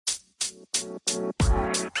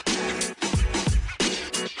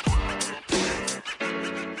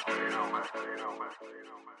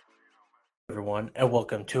Everyone, and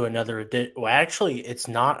welcome to another edition. Well, actually, it's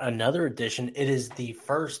not another edition. It is the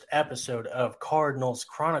first episode of Cardinals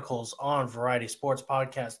Chronicles on Variety Sports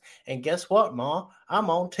Podcast. And guess what, Ma? I'm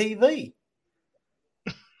on TV.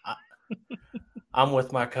 I'm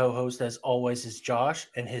with my co-host, as always, is Josh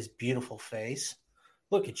and his beautiful face.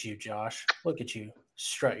 Look at you, Josh. Look at you.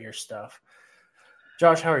 Strut your stuff.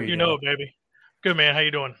 Josh, how are you doing? Baby. Good, man. How you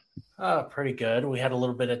doing? Pretty good. We had a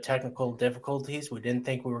little bit of technical difficulties. We didn't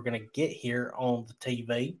think we were going to get here on the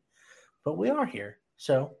TV, but we are here.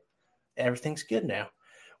 So everything's good now.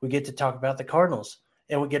 We get to talk about the Cardinals,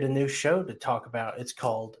 and we get a new show to talk about. It's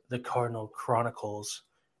called the Cardinal Chronicles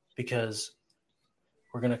because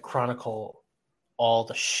we're going to chronicle all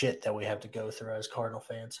the shit that we have to go through as Cardinal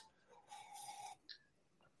fans.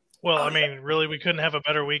 Well, really, we couldn't have a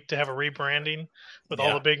better week to have a rebranding with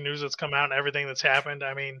all the big news that's come out and everything that's happened.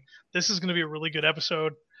 This is going to be a really good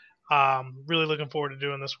episode. Really looking forward to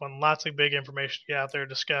doing this one. Lots of big information to get out there,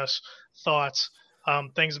 discuss, thoughts,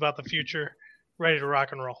 things about the future. Ready to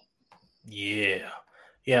rock and roll. Yeah,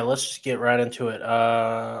 let's just get right into it.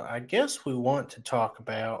 I guess we want to talk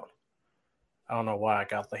about, I don't know why I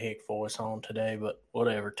got the hick voice on today, but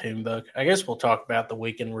whatever, Toonbook. I guess we'll talk about the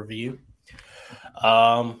weekend review.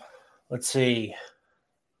 Let's see.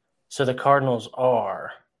 So the Cardinals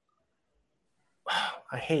are,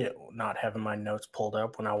 I hate it not having my notes pulled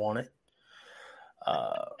up when I want it.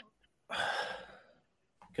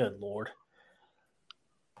 Good Lord.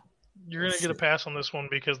 You're going to get a pass on this one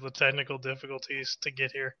because of the technical difficulties to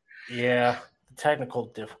get here. Yeah, the technical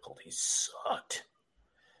difficulties sucked.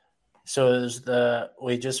 So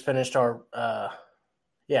we just finished our,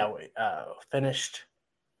 finished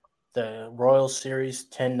the Royals series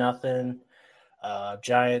 10-0.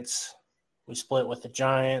 Giants, we split with the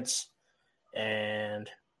Giants, and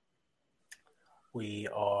we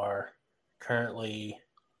are currently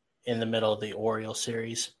in the middle of the Orioles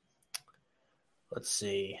series. Let's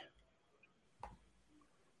see.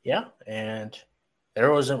 Yeah, and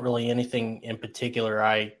there wasn't really anything in particular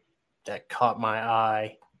that caught my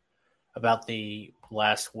eye about the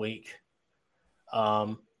last week.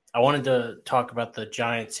 I wanted to talk about the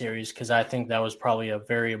Giant series because I think that was probably a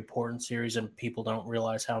very important series and people don't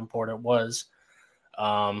realize how important it was.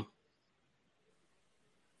 For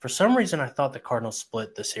some reason, I thought the Cardinals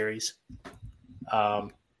split the series. I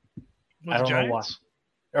don't know why.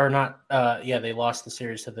 Or not. They lost the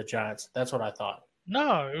series to the Giants. That's what I thought.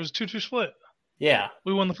 No, it was 2-2 split. Yeah.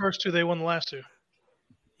 We won the first two. They won the last two.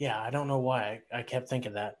 Yeah, I don't know why. I kept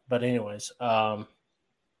thinking that. But anyways,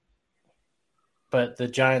 but the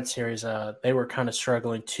Giants series, they were kind of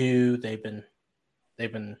struggling too. They've been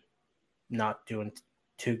not doing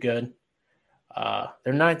too good.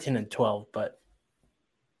 They're 19-12, but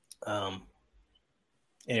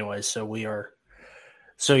anyways, going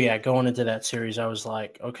into that series, I was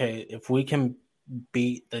like, okay, if we can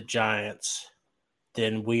beat the Giants,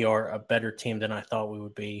 then we are a better team than I thought we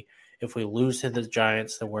would be. If we lose to the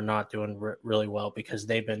Giants, then we're not doing really well because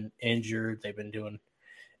they've been injured.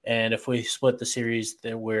 And if we split the series,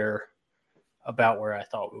 then we're about where I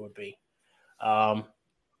thought we would be.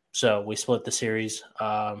 So we split the series.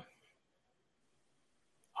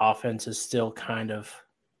 Offense is still kind of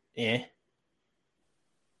eh.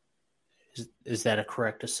 Is that a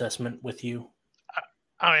correct assessment with you?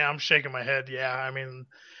 I'm shaking my head. Yeah,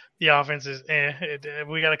 the offense is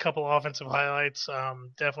we got a couple offensive highlights.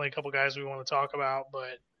 Definitely a couple guys we want to talk about,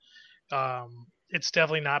 but it's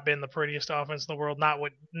definitely not been the prettiest offense in the world. Not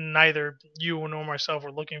what neither you nor myself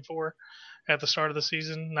were looking for at the start of the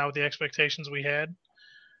season. Not with the expectations we had.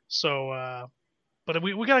 So, but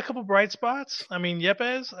we got a couple bright spots.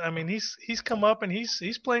 Yepes. He's come up and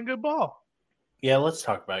he's playing good ball. Yeah, let's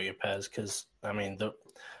talk about Yepes because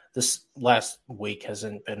this last week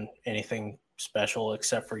hasn't been anything special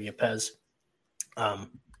except for Yepes. Going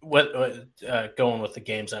with the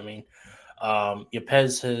games,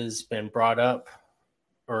 Yepes has been brought up,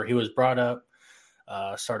 or he was brought up,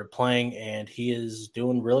 started playing, and he is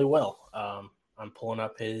doing really well. I'm pulling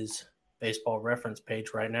up his baseball reference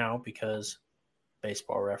page right now because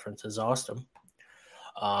baseball reference is awesome.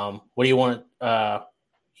 What do you want?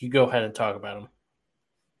 You go ahead and talk about him.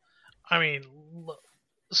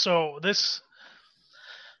 So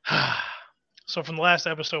from the last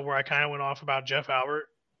episode where I kind of went off about Jeff Albert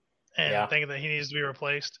and thinking that he needs to be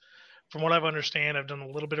replaced, from what I've understand, I've done a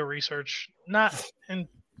little bit of research, not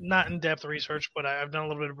in-depth research, but I've done a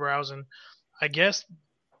little bit of browsing. I guess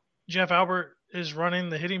Jeff Albert is running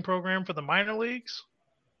the hitting program for the minor leagues,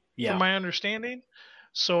 from my understanding.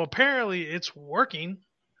 So apparently it's working,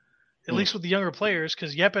 at Hmm. least with the younger players,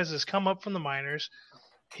 because Yepes has come up from the minors.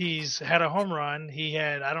 He's had a home run. He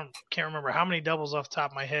had, can't remember how many doubles off the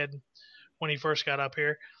top of my head when he first got up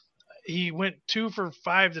here. He went 2 for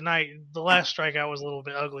 5 tonight. The last strikeout was a little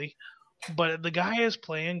bit ugly, but the guy is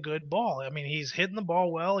playing good ball. I mean, he's hitting the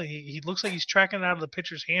ball well. He looks like he's tracking it out of the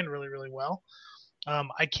pitcher's hand really, really well.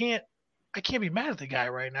 I can't be mad at the guy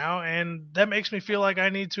right now, and that makes me feel like I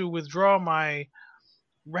need to withdraw my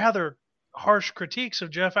rather harsh critiques of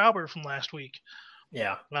Jeff Albert from last week.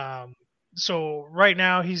 Yeah. Um, so right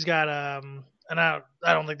now he's got and I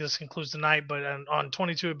don't think this includes tonight, but on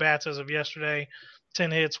 22 at bats as of yesterday,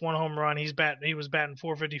 10 hits, 1 home run. He was batting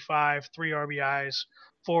 455, 3 RBIs,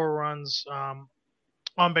 4 runs.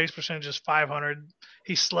 On base percentage is 500.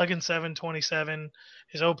 He's slugging 727.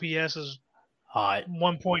 His OPS is Hot.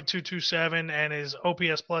 1.227, and his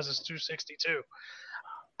OPS plus is 262.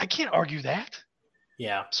 I can't argue that.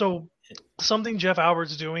 Yeah. So something Jeff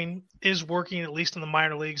Albert's doing is working, at least in the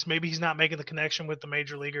minor leagues. Maybe he's not making the connection with the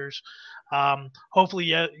major leaguers. Hopefully,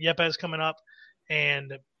 Yepes coming up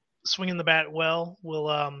and swinging the bat well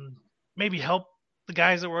will maybe help the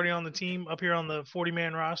guys that were already on the team up here on the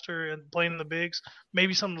 40-man roster and playing in the bigs.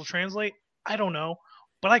 Maybe something will translate. I don't know,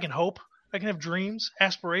 but I can hope. I can have dreams,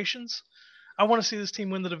 aspirations. I want to see this team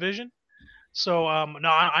win the division. So no,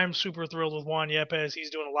 I'm super thrilled with Juan Yepes. He's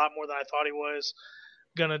doing a lot more than I thought he was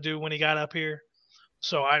gonna do when he got up here.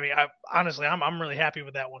 So I mean, I'm really happy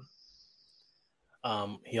with that one.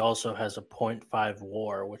 He also has a .5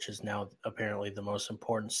 WAR, which is now apparently the most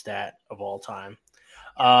important stat of all time.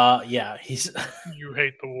 Yeah, he's. You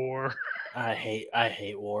hate the war. I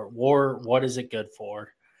hate WAR. WAR. What is it good for?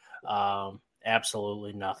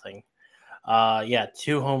 Absolutely nothing. Yeah,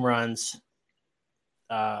 2 home runs.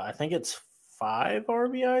 I think it's 5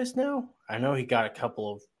 RBIs now. I know he got a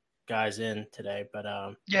couple of guys in today, but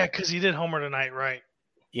Yeah, because he did homer tonight, right?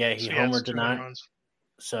 yeah, he So yeah, it's homered 2 home tonight. runs.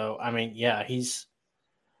 So I mean, yeah, he's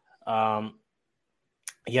um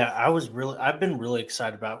yeah, I've been really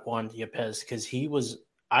excited about Juan Yepes because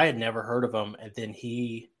I had never heard of him, and then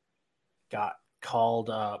he got called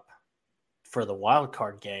up for the wild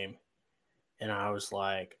card game, and I was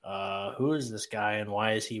like, who is this guy and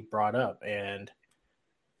why is he brought up? And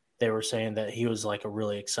they were saying that he was like a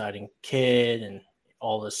really exciting kid and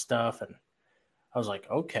all this stuff, and I was like,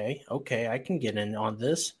 okay, I can get in on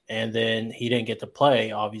this. And then he didn't get to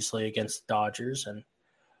play, obviously, against the Dodgers, and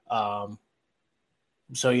um,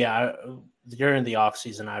 so yeah, during the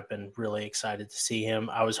offseason, I've been really excited to see him.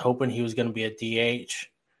 I was hoping he was going to be a DH,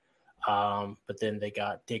 but then they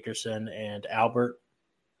got Dickerson and Albert.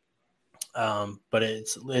 But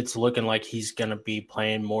it's looking like he's going to be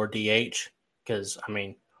playing more DH because I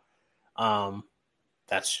mean, um,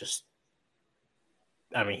 that's just.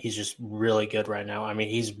 I mean, he's just really good right now. I mean,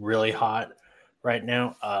 he's really hot right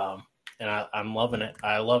now, and I'm loving it.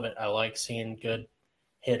 I love it. I like seeing good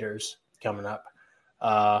hitters coming up.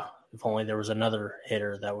 If only there was another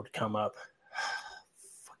hitter that would come up.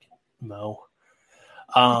 Fucking Mo.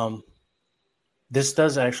 This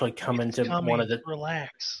does actually come It's into one coming. of the.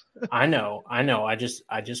 Relax. I know. I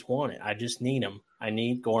just want it. I just need him. I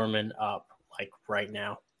need Gorman up like right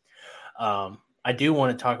now. I do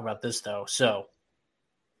want to talk about this though. So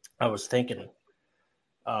I was thinking.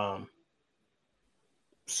 Um,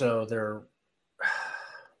 so they're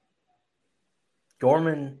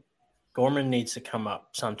Gorman. Gorman needs to come up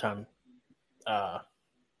sometime uh,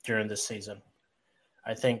 during this season.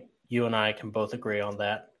 I think you and I can both agree on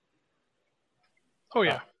that. Oh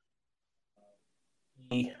Uh,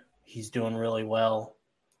 yeah. he's doing really well.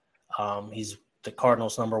 He's the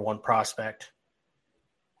Cardinals' #1 prospect.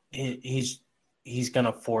 He's going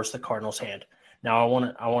to force the Cardinals' hand. Now I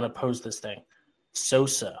want to pose this thing.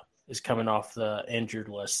 Sosa is coming off the injured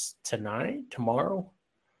list tomorrow.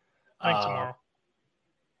 I think Uh, tomorrow.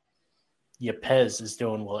 Yepes is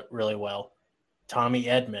doing really well. Tommy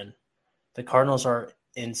Edman. The Cardinals are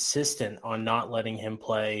insistent on not letting him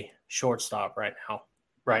play shortstop right now.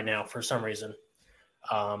 Right now, for some reason,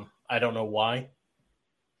 I don't know why.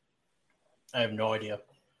 I have no idea.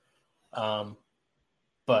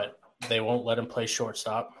 But they won't let him play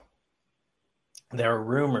shortstop. There are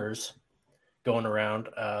rumors going around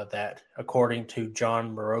that, according to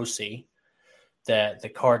John Morosi, that the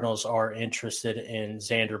Cardinals are interested in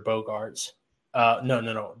Xander Bogaerts.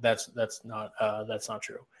 No, that's not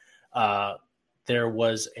true. There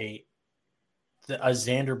was a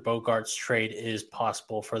Xander Bogaerts trade is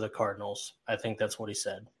possible for the Cardinals. I think that's what he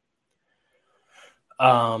said.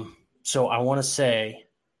 So I want to say,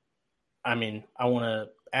 I want to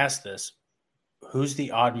ask this: who's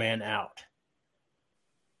the odd man out?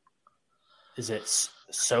 Is it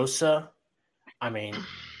Sosa, I mean,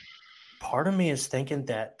 part of me is thinking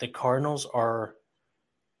that the Cardinals are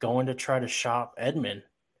going to try to shop Edman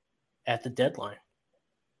at the deadline,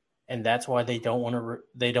 and that's why they don't want to.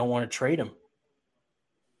 They don't want to trade him.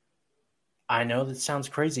 I know that sounds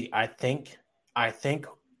crazy. I think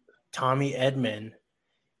Tommy Edman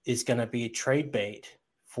is going to be a trade bait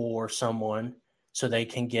for someone so they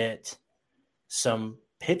can get some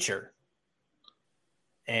pitcher.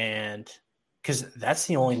 And because that's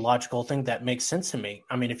the only logical thing that makes sense to me.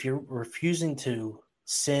 I mean, if you're refusing to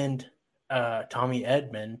send Tommy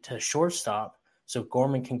Edman to shortstop so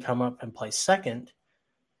Gorman can come up and play second,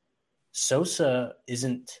 Sosa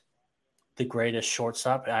isn't the greatest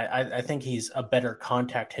shortstop. I think he's a better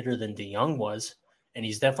contact hitter than DeYoung was, and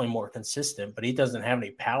he's definitely more consistent, but he doesn't have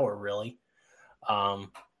any power really.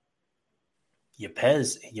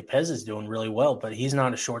 Yepez is doing really well, but he's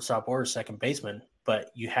not a shortstop or a second baseman,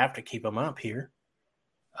 but you have to keep him up here.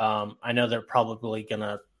 I know they're probably going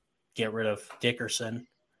to get rid of Dickerson,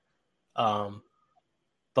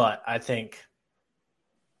 but I think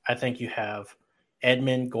you have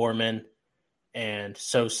Edman, Gorman, and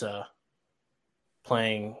Sosa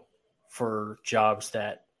playing for jobs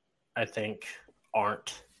that I think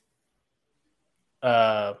aren't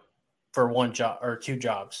for one job or two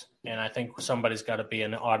jobs, and I think somebody's got to be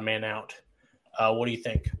an odd man out. What do you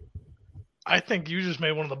think? I think you just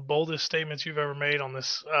made one of the boldest statements you've ever made on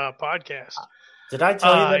this podcast. Did I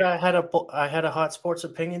tell you that I had a hot sports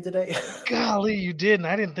opinion today? Golly, you did, and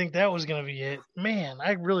I didn't think that was going to be it. Man,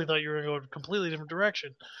 I really thought you were going to go a completely different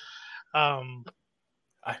direction.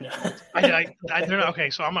 I know. They're not, okay,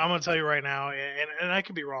 so I'm going to tell you right now, and I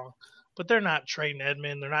could be wrong, but they're not trading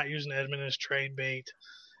Edman. They're not using Edman as trade bait.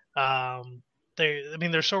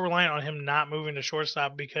 They're so reliant on him not moving to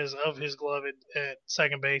shortstop because of his glove at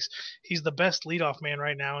second base. He's the best leadoff man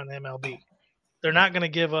right now in the MLB. They're not going to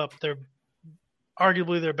give up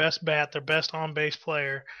arguably their best bat, their best on base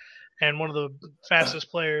player, and one of the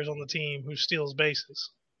fastest players on the team who steals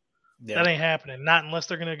bases. Yeah. That ain't happening. Not unless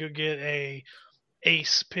they're going to go get a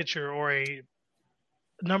ace pitcher or a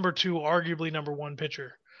number two, arguably number one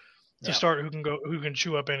pitcher to start who can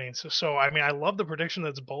chew up innings. So I mean, I love the prediction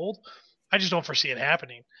that's bold. I just don't foresee it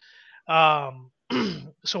happening.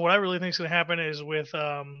 So what I really think is going to happen is with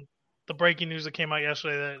the breaking news that came out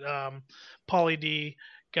yesterday that Paulie D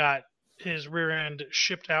got his rear end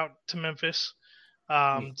shipped out to Memphis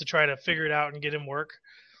to try to figure it out and get him work.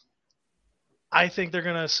 I think they're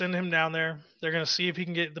going to send him down there. They're going to see if he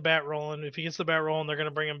can get the bat rolling. If he gets the bat rolling, they're going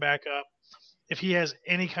to bring him back up. If he has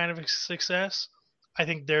any kind of success, I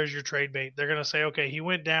think there's your trade bait. They're going to say, okay, he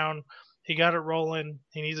went down, he got it rolling.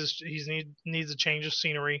 He needs a change of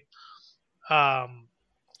scenery, and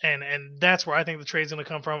that's where I think the trade's going to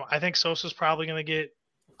come from. I think Sosa's probably going to get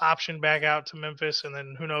optioned back out to Memphis, and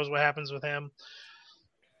then who knows what happens with him.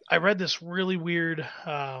 I read this really weird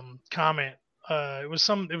comment. It was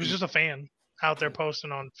just a fan out there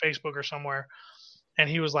posting on Facebook or somewhere, and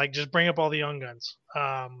he was like, just bring up all the young guns.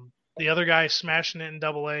 The other guy is smashing it in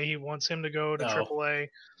Double-A. He wants him to go to Triple-A.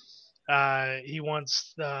 He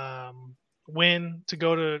wants Win to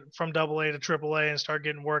go from Double-A to Triple-A and start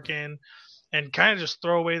getting work in, and kind of just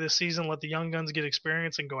throw away the season, let the young guns get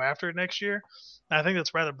experience, and go after it next year. And I think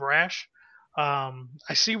that's rather brash. I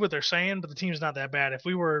see what they're saying, but the team's not that bad. If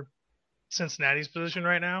we were Cincinnati's position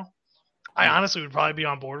right now, I honestly would probably be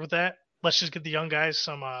on board with that. Let's just get the young guys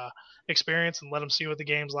some experience and let them see what the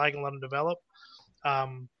game's like and let them develop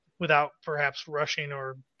without perhaps rushing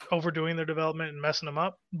or overdoing their development and messing them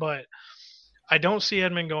up. But I don't see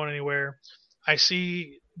Edman going anywhere. I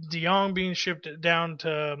see DeYoung being shipped down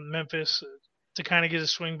to Memphis to kind of get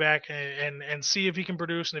his swing back and see if he can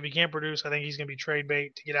produce. And if he can't produce, I think he's going to be trade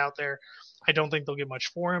bait to get out there. I don't think they'll get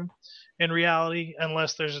much for him in reality,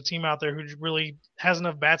 unless there's a team out there who really has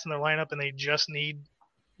enough bats in their lineup and they just need,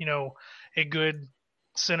 a good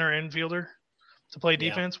center infielder to play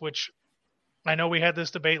defense, which I know we had this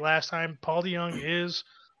debate last time. Paul DeYoung is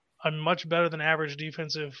a much better than average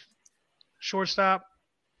defensive shortstop.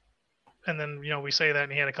 And then, we say that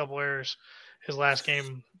and he had a couple errors his last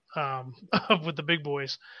game with the big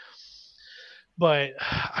boys. But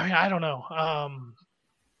I mean, I don't know.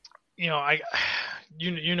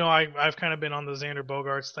 I've kind of been on the Xander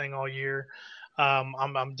Bogaerts thing all year.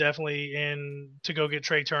 I'm definitely in to go get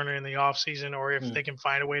Trey Turner in the offseason, or if they can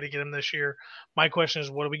find a way to get him this year. My question is,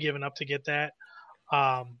 what are we giving up to get that?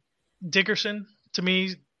 Dickerson, to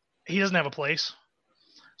me, he doesn't have a place.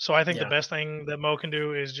 So I think the best thing that Mo can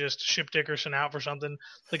do is just ship Dickerson out for something.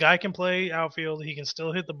 The guy can play outfield. He can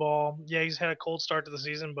still hit the ball. Yeah, he's had a cold start to the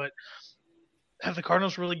season, but have the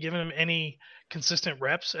Cardinals really given him any consistent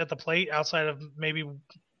reps at the plate outside of maybe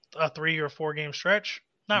a 3 or 4 game stretch?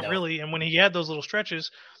 Not No. really. And when he had those little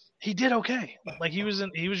stretches, he did okay. Like he was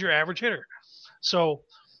your average hitter. So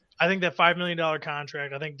I think that $5 million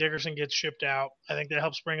contract. I think Dickerson gets shipped out. I think that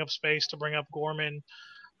helps bring up space to bring up Gorman,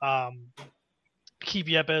 um, keep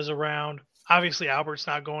Yepes around. Obviously, Albert's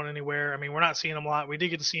not going anywhere. I mean, we're not seeing him a lot. We did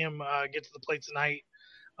get to see him get to the plate tonight.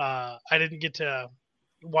 I didn't get to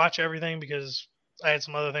watch everything because I had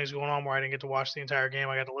some other things going on where I didn't get to watch the entire game.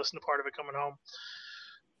 I got to listen to part of it coming home.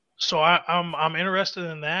 So I'm interested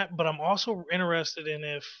in that, but I'm also interested in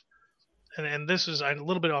if and this is a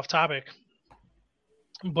little bit off topic,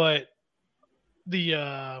 but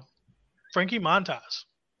the Frankie Montas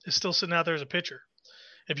is still sitting out there as a pitcher.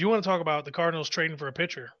 If you want to talk about the Cardinals trading for a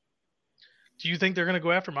pitcher, do you think they're going to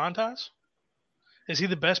go after Montas? Is he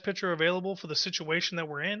the best pitcher available for the situation that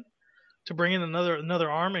we're in to bring in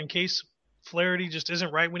another arm in case Flaherty just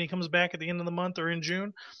isn't right when he comes back at the end of the month or in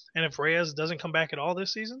June, and if Reyes doesn't come back at all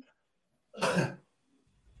this season?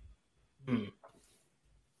 Hmm.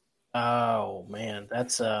 Oh man,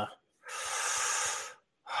 that's let's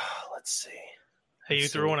see. Hey, you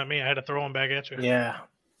threw one at me. I had to throw one back at you. Yeah.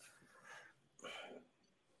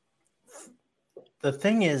 The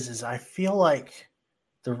thing is I feel like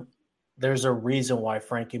there's a reason why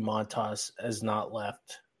Frankie Montas has not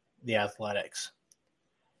left the Athletics.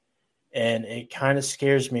 And it kind of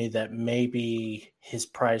scares me that maybe his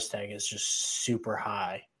price tag is just super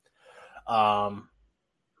high.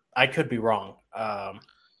 I could be wrong. I'll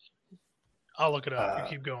look it up.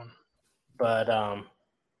 You keep going. But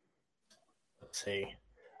let's see.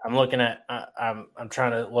 I'm looking at. I'm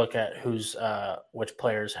trying to look at which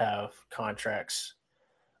players have contracts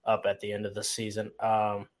up at the end of the season.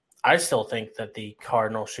 I still think that the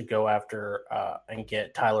Cardinals should go after and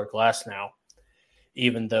get Tyler Glasnow,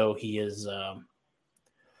 even though he's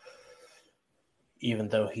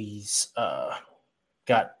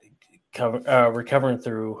got recovering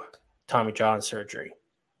through Tommy John surgery.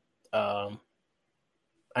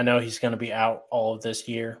 I know he's going to be out all of this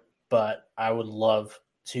year, but I would love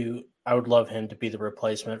him to be the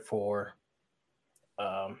replacement for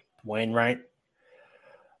Wainwright.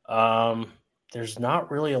 There's not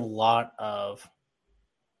really a lot of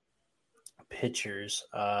pitchers.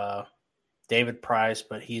 David Price,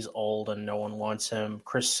 but he's old and no one wants him.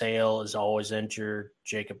 Chris Sale is always injured.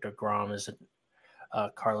 Jacob deGrom is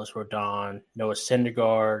Carlos Rodon, Noah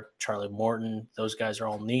Syndergaard, Charlie Morton. Those guys are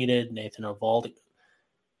all needed. Nathan Eovaldi.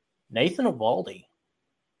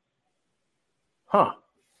 Huh.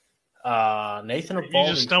 Nathan Eovaldi.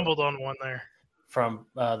 You just stumbled on one there. From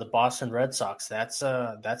the Boston Red Sox. That's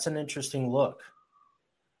an interesting look.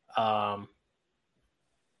 I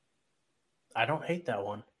don't hate that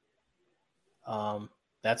one.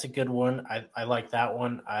 That's a good one. I like that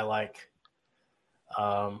one. I like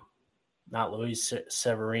not Luis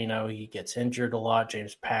Severino. He gets injured a lot.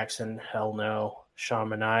 James Paxton, hell no. Sean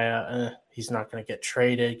Manaea, he's not going to get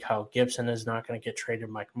traded. Kyle Gibson is not going to get traded.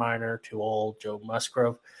 Mike Minor, too old. Joe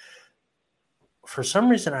Musgrove. For some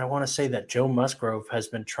reason, I want to say that Joe Musgrove has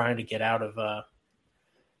been trying to get out of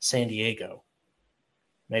San Diego.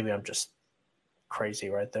 Maybe I'm just crazy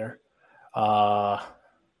right there.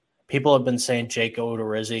 People have been saying Jake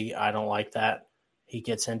Odorizzi. I don't like that. He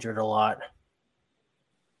gets injured a lot.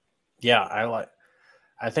 Yeah,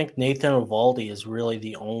 I think Nathan Eovaldi is really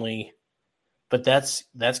the only, but that's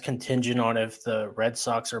contingent on if the Red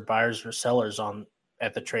Sox are buyers or sellers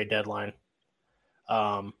at the trade deadline.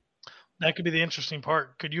 That could be the interesting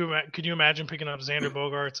part. Could you imagine picking up Xander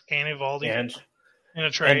Bogaerts and Eovaldi in a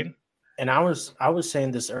trade? And I was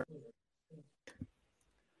saying this earlier.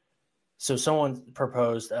 So someone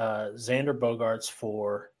proposed Xander Bogaerts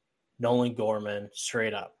for Nolan Gorman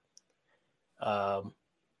straight up.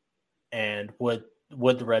 And would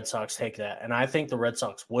the Red Sox take that? And I think the Red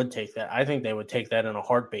Sox would take that. I think they would take that in a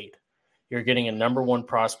heartbeat. You're getting a number one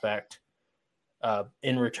prospect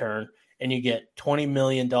in return, and you get $20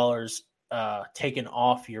 million taken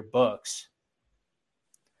off your books.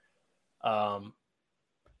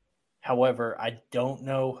 However, I don't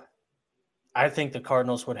know. I think the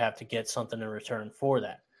Cardinals would have to get something in return for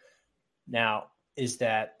that. Now, is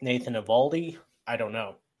that Nathan Eovaldi? I don't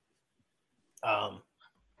know.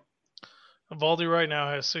 Eovaldi right now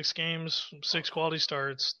has 6 games, 6 quality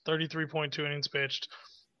starts, 33.2 innings pitched,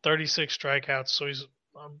 36 strikeouts. So he's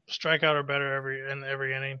strikeout or better in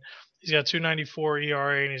every inning. He's got 2.94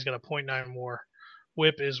 ERA and he's got a .9 WAR.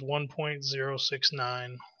 WHIP is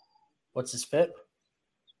 1.069. What's his FIP?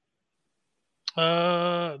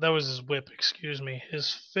 That was his WHIP. Excuse me.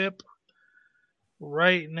 His FIP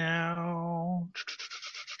right now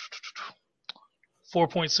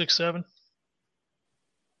 4.67.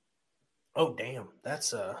 Oh damn,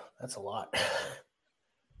 that's a lot.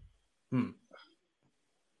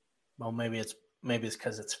 Well, maybe it's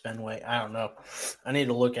because it's Fenway. I don't know. I need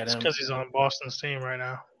to look at It's him. because he's on Boston's team right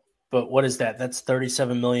now. But what is that? That's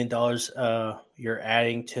 $37 million. You're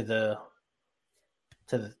adding to the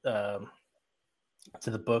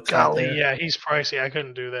books right Golly, there. yeah, he's pricey. I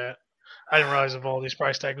couldn't do that. I didn't realize the Baldy's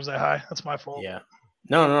price tag was that high. That's my fault. Yeah.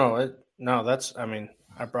 No. That's. I mean,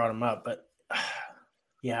 I brought him up, but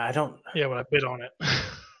yeah, I don't. Yeah, but I bid on it.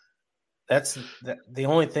 That's the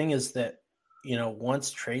only thing is that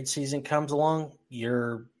once trade season comes along,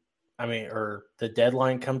 or the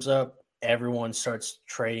deadline comes up, everyone starts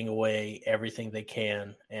trading away everything they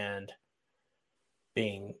can and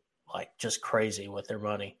being like just crazy with their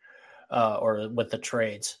money or with the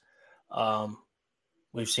trades.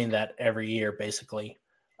 We've seen that every year basically.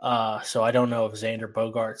 So I don't know if Xander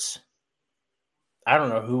Bogaerts. I don't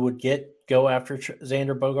know who would go after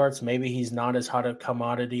Xander Bogaerts. Maybe he's not as hot a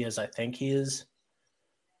commodity as I think he is.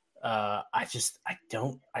 I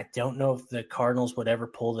don't know if the Cardinals would ever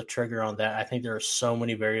pull the trigger on that. I think there are so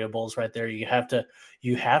many variables right there. You have to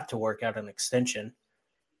work out an extension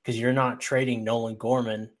because you're not trading Nolan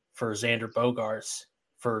Gorman for Xander Bogaerts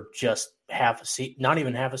for just not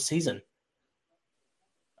even half a season.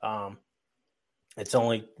 It's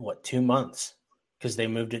only 2 months because they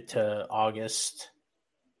moved it to August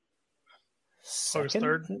 2nd. August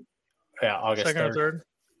 3rd? Yeah, August 2nd 3rd. or 3rd?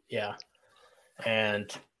 Yeah.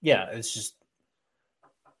 And yeah, it's just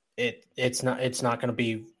it's not going to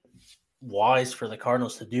be wise for the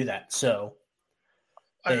Cardinals to do that. So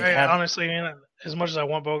I honestly, man, as much as I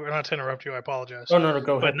want Bogart, not to interrupt you, I apologize. Oh no,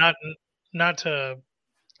 go but ahead. not to,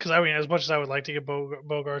 because I mean, as much as I would like to get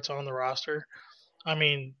Bogarts on the roster, I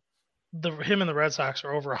mean, him and the Red Sox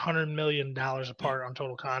are over $100 million apart on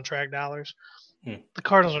total contract dollars. The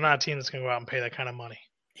Cardinals are not a team that's going to go out and pay that kind of money.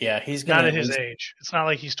 Yeah, he's not at his age. It's not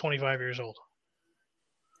like he's 25 years old.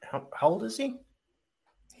 How old is he?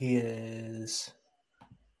 He is.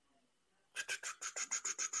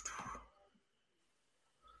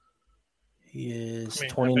 He is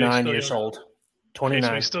 29 years old. 29. Okay,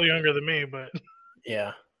 so he's still younger than me, but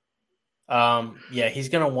yeah. Yeah, he's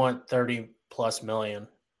gonna want 30 plus million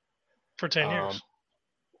for 10 years.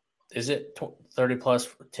 Is it 30 plus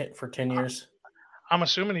for 10 years? I'm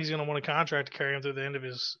assuming he's gonna want a contract to carry him through the end of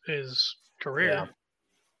his career. Yeah.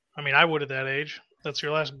 I mean, I would at that age. That's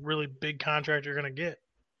your last really big contract you're gonna get.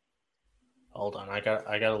 Hold on, I got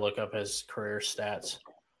to look up his career stats.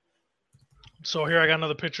 So here I got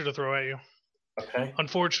another pitcher to throw at you. Okay.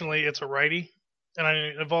 Unfortunately, it's a righty, and I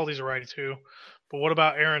mean Evaldi's a righty too. But what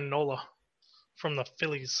about Aaron Nola from the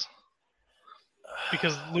Phillies?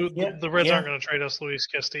 Because the Reds aren't going to trade us Luis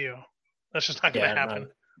Castillo. That's just not going to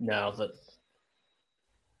happen. No,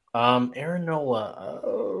 Aaron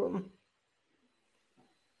Nola,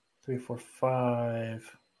 3.45,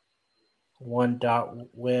 1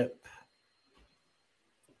 whip.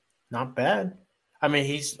 Not bad. I mean,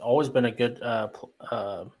 he's always been a good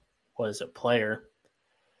player.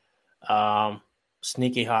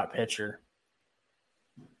 Sneaky hot pitcher.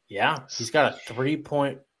 Yeah, he's got a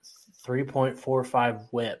 3.45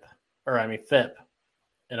 whip, FIP,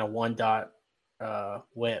 and a 1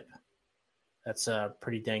 whip. That's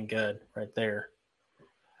pretty dang good right there.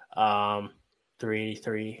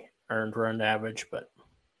 383 earned run average, but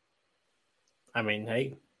I mean,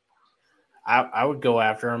 hey, I would go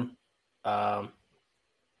after him.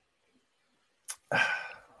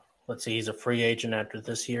 Let's see, he's a free agent after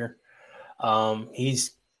this year.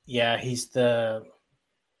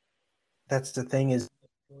 That's the thing is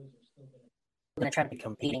going to try to be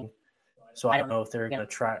competing. So I don't know if they're going to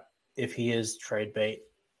try if he is trade bait.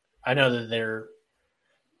 I know that they're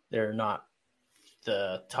not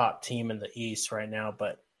the top team in the East right now,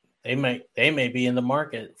 but they may be in the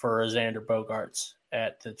market for Xander Bogaerts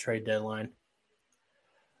at the trade deadline.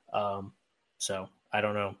 So I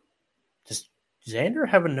don't know. Does Xander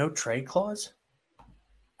have a no trade clause?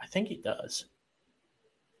 I think he does.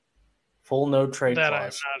 Full no trade clause. That I'm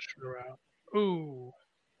not sure about. Ooh.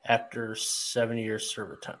 After 7 years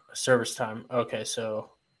service time. Okay, so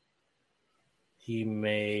he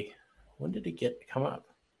may. When did he come up?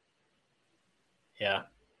 Yeah,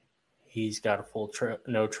 he's got a full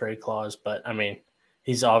no trade clause, but I mean,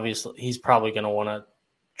 he's probably going to want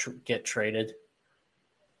to get traded.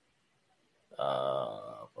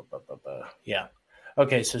 Yeah.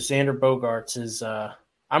 Okay, so Xander Bogaerts is.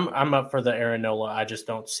 I'm up for the Aaron Nola. I just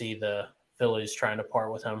don't see the Phillies trying to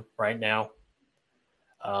part with him right now.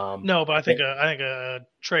 No, but I think a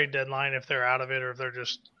trade deadline, if they're out of it or if they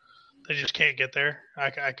they just can't get there.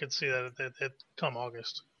 I could see that come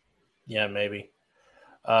August. Yeah, maybe.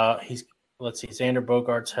 Let's see. Xander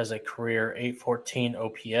Bogaerts has a career 814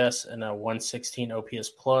 OPS and a 116 OPS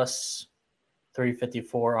plus,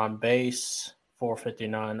 354 on base,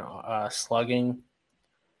 459 slugging.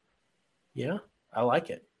 Yeah, I like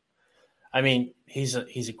it. I mean, he's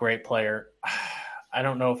a great player. I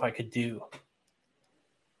don't know if I could do.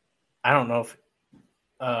 I don't know if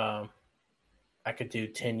I could do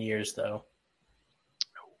 10 years though.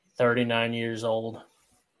 39 years old,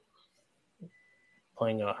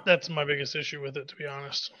 playing a. That's my biggest issue with it, to be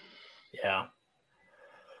honest. Yeah.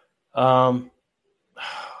 Oh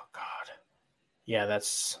God. Yeah,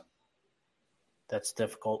 that's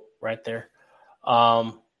difficult right there.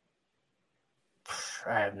 I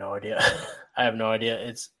have no idea. I have no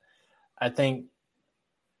idea. I think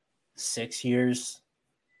 6 years,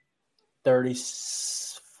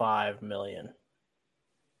 35 million.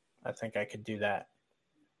 I think I could do that.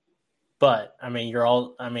 But I mean,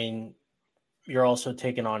 you're also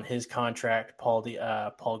taking on his contract, Paul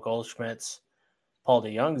Goldschmidt's, Paul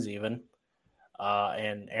DeYoung's even,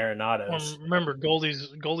 and Arenado's. Remember,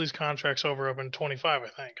 Goldie's contract's over up in 25, I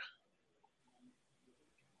think.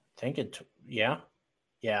 Yeah.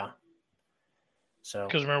 So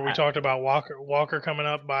because remember we talked about Walker coming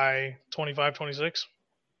up by 25, 26.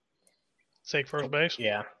 Take first base.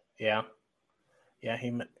 Yeah. I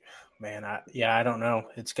don't know.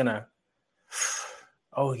 It's gonna.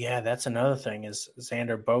 Oh yeah, that's another thing. Is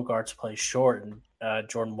Xander Bogaerts plays short and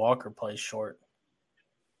Jordan Walker plays short.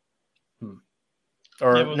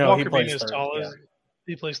 Or yeah, but no, Walker he being plays as third. tall Yeah. as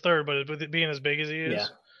he plays third, but with it being as big as he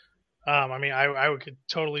is, I mean, I could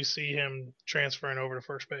totally see him transferring over to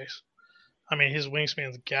first base. I mean, his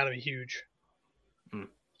wingspan's got to be huge.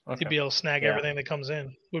 Okay. To be able to snag everything that comes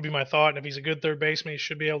in would be my thought. And if he's a good third baseman, he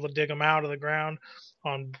should be able to dig them out of the ground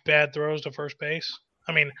on bad throws to first base.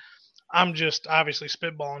 I mean, I'm just obviously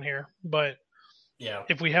spitballing here, but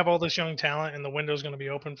if we have all this young talent and the window's going to be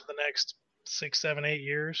open for the next 6, 7, 8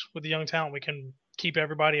 years with the young talent, we can keep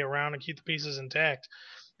everybody around and keep the pieces intact.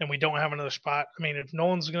 And we don't have another spot. I mean, if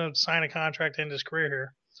Nolan's going to sign a contract to end his career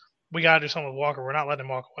here, we got to do something with Walker. We're not letting him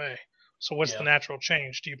walk away. So what's the natural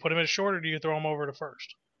change? Do you put him at short or do you throw him over to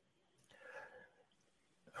first?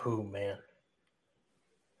 Oh man.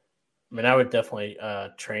 I mean, I would definitely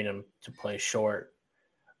train him to play short,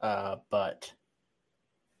 but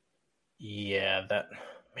yeah,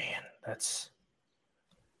 that's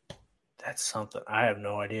something. I have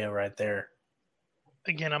no idea right there.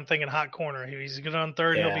 Again, I'm thinking hot corner. If he's good on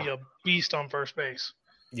third, he'll be a beast on first base.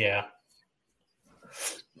 Yeah.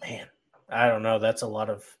 Man, I don't know. That's a lot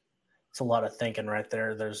of thinking right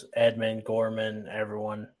there. There's Edman, Gorman,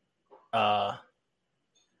 everyone.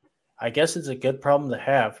 I guess it's a good problem to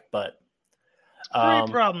have, but great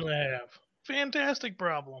problem to have. Fantastic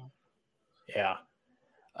problem. Yeah.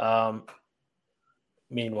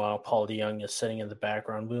 Meanwhile, Paul DeYoung is sitting in the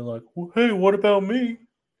background, being like, well, "Hey, what about me?"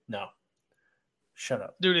 No, shut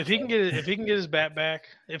up, dude. If he can get his bat back,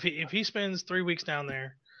 if he spends 3 weeks down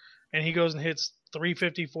there, and he goes and hits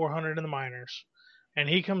 350, 400 in the minors, and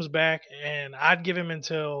he comes back, and I'd give him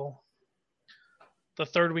until the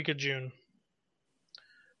third week of June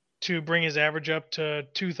to bring his average up to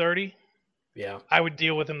 230. Yeah, I would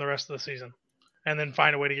deal with him the rest of the season, and then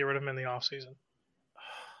find a way to get rid of him in the off season.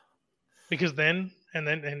 Because then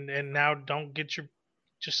now don't get your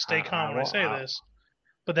just stay calm when I say this,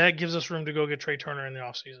 but that gives us room to go get Trey Turner in the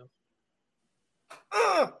off season.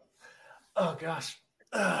 Oh gosh,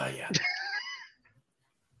 yeah.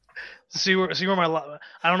 see where my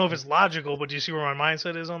I don't know if it's logical, but do you see where my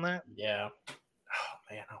mindset is on that? Yeah.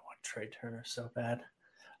 Oh man, I want Trey Turner so bad.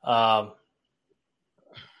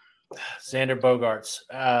 Xander Bogaerts.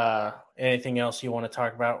 Anything else you want to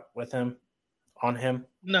talk about with him? On him?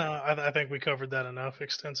 No, I think we covered that enough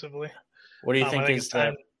extensively. What do you think is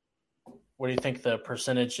the? What do you think the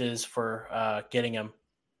percentage is for getting him?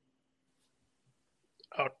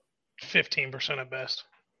 15% at best.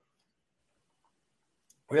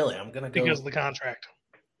 Really, I'm gonna go because of the contract.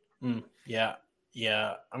 Yeah.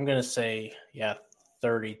 I'm gonna say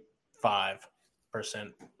 35%.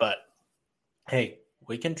 But hey,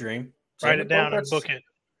 we can dream. Write it down and book it.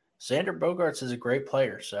 Xander Bogaerts is a great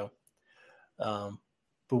player, so.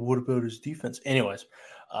 But what about his defense? Anyways,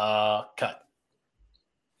 cut.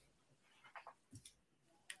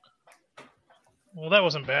 Well, that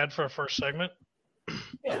wasn't bad for a first segment.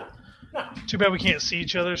 Yeah. No. Too bad we can't see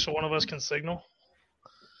each other, so one of us can signal.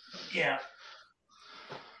 Yeah.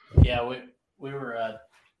 Yeah, we were.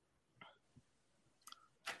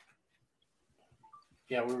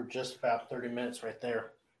 We were just about 30 minutes right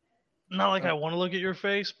there. Not like I want to look at your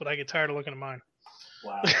face, but I get tired of looking at mine.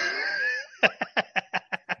 Wow.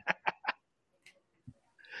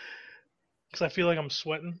 Because I feel like I'm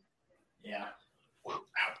sweating. Yeah. Oh,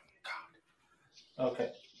 God.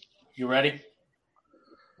 Okay. You ready?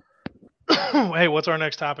 Hey, what's our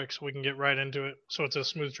next topic so we can get right into it so it's a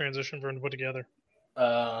smooth transition for him to put together?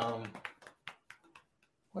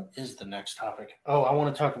 What is the next topic? Oh, I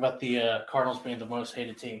want to talk about the Cardinals being the most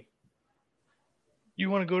hated team. You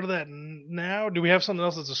want to go to that now? Do we have something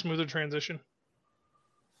else that's a smoother transition?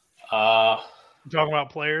 Talking about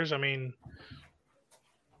players, I mean,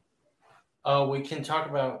 we can talk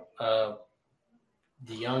about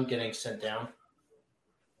DeYoung getting sent down.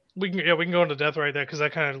 we can go into depth right there because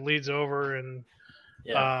that kind of leads over. And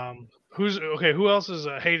Yeah. who else is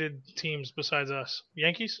hated teams besides us?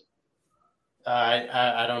 Yankees.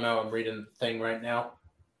 I don't know. I'm reading the thing right now.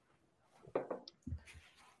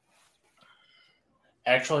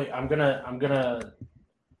 Actually, I'm gonna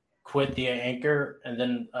quit the anchor and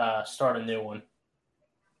then start a new one.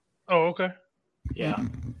 Oh, okay. Yeah,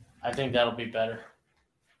 I think that'll be better.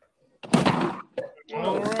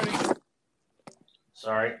 Alrighty.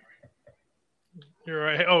 Sorry. You're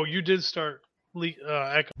right. Oh, you did start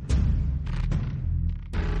echo.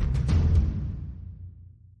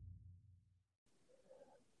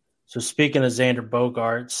 So speaking of Xander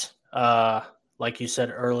Bogaerts, like you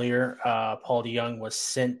said earlier, Paul DeYoung was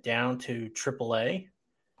sent down to AAA.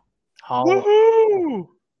 Woohoo!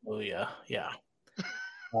 Oh yeah.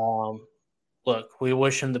 Look, we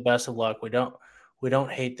wish him the best of luck. We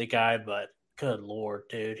don't hate the guy, but good lord,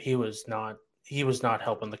 dude, he was not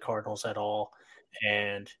helping the Cardinals at all,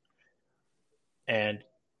 and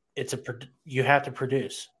it's you have to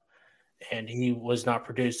produce, and he was not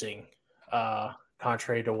producing.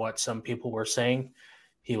 Contrary to what some people were saying,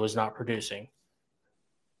 he was not producing.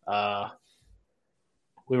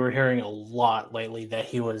 We were hearing a lot lately that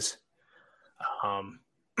he was.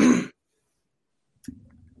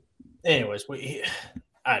 Anyways,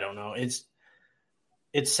 I don't know.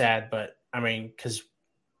 It's sad, but I mean, because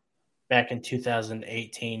back in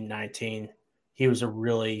 2018-19, he was a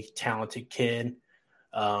really talented kid.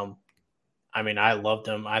 I mean, I loved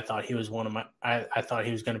him. I thought he was I thought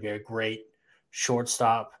he was going to be a great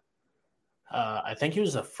shortstop. I think he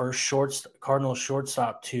was the first Cardinal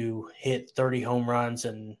shortstop to hit 30 home runs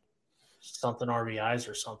and something RBIs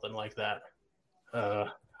or something like that.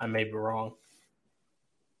 I may be wrong.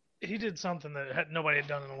 He did something that nobody had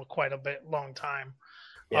done in quite a long time.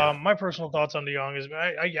 Yeah. My personal thoughts on DeYoung is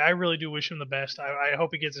I really do wish him the best. I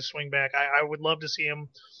hope he gets his swing back. I would love to see him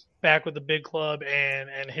back with the big club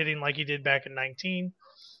and hitting like he did back in 19.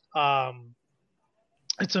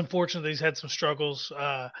 It's unfortunate that he's had some struggles.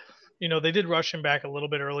 They did rush him back a little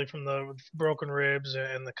bit early from the broken ribs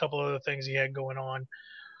and the couple other things he had going on.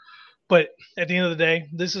 But at the end of the day,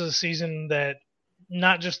 this is a season that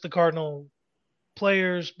not just the Cardinal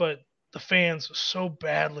players, but the fans so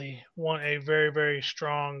badly want a very, very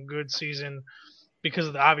strong, good season because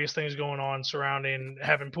of the obvious things going on surrounding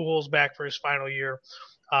having Pujols back for his final year,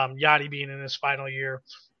 Yachty being in his final year.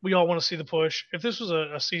 We all want to see the push. If this was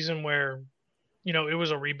a season where, it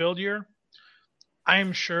was a rebuild year, I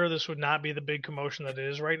am sure this would not be the big commotion that it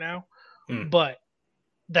is right now. But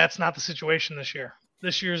that's not the situation this year.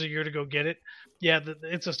 This year is a year to go get it. Yeah,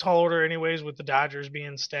 it's a tall order anyways with the Dodgers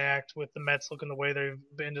being stacked, with the Mets looking the way they've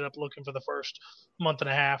ended up looking for the first month and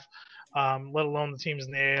a half, let alone the teams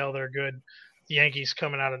in the AL that are good. The Yankees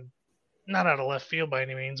coming not out of left field by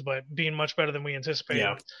any means, but being much better than we anticipated.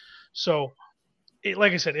 Yeah. So,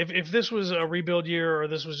 like I said, if this was a rebuild year or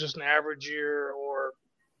this was just an average year or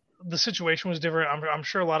the situation was different, I'm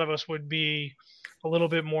sure a lot of us would be a little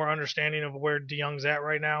bit more understanding of where DeYoung's at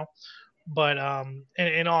right now. But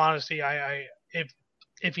in all honesty,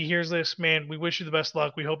 if he hears this, man, we wish you the best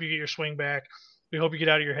luck. We hope you get your swing back. We hope you get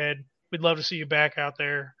out of your head. We'd love to see you back out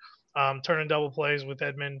there, turning double plays with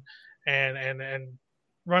Edmund and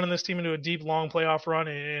running this team into a deep, long playoff run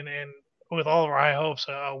and with all of our high hopes,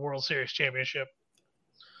 a World Series championship.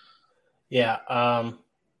 Yeah.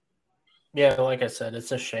 Yeah, like I said,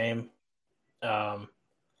 it's a shame.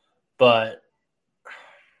 But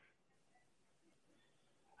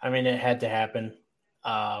I mean, it had to happen.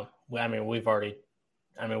 I mean, we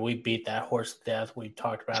beat that horse to death. We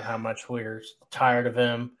talked about how much we were tired of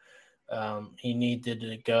him. He needed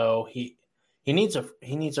to go. He needs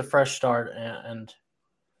a fresh start, and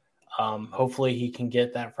hopefully he can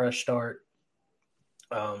get that fresh start.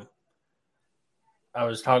 I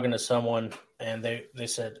was talking to someone, and they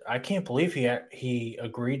said, "I can't believe he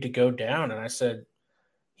agreed to go down." And I said,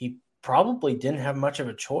 he probably didn't have much of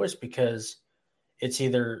a choice because it's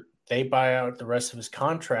either they buy out the rest of his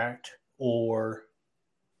contract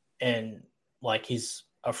and like he's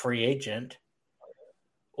a free agent,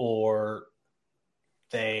 or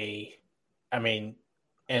they, I mean,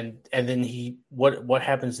 and then what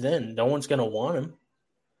happens then? No one's going to want him.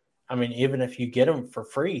 I mean, even if you get him for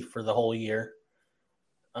free for the whole year,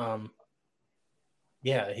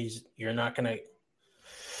 yeah, you're not going to,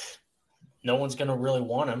 no one's going to really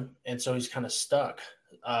want him. And so he's kind of stuck.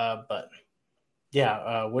 But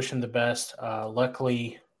yeah, wish him the best.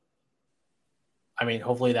 Luckily, I mean,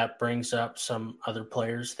 hopefully that brings up some other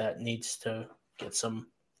players that needs to get some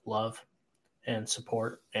love and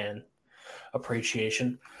support and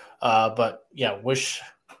appreciation. But yeah, wish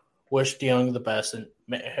DeYoung the best, and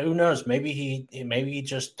who knows? Maybe he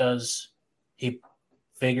just does. He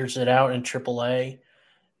figures it out in AAA,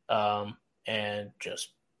 and just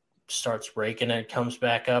starts raking and comes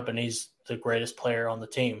back up, and he's the greatest player on the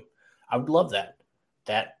team. I would love that.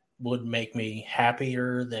 That would make me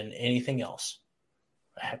happier than anything else.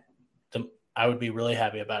 I would be really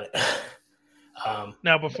happy about it.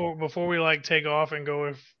 Now, before we like take off and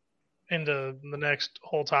go into the next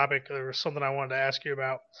whole topic, there was something I wanted to ask you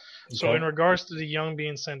about. So, okay. in regards to DeYoung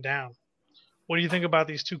being sent down, what do you think about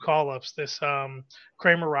these two call-ups? This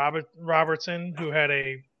Kramer Robertson, who had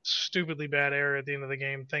a stupidly bad error at the end of the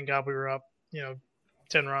game. Thank God we were up,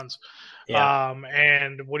 10 runs. Yeah.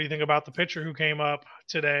 And what do you think about the pitcher who came up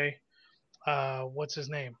today? What's his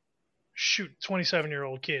name?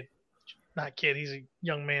 27-year-old kid. Not kid, he's a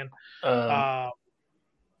young man.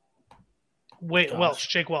 Jake Welch.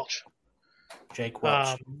 Jake Welch.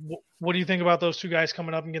 What do you think about those two guys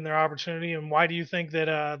coming up and getting their opportunity? And why do you think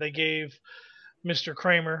that they gave Mr.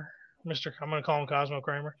 Kramer, I'm going to call him Cosmo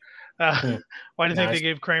Kramer. Why do you think they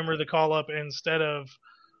gave Kramer the call up instead of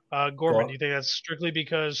Gorman? Do you think that's strictly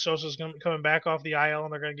because Sosa's coming back off the IL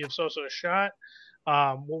and they're going to give Sosa a shot?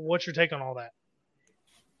 What's your take on all that?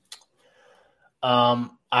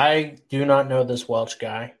 I do not know this Welch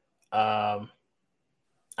guy. I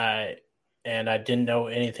didn't know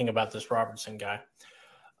anything about this Robertson guy.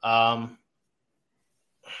 I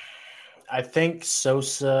think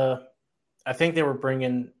Sosa. I think they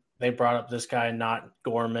brought up this guy, not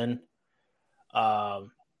Gorman.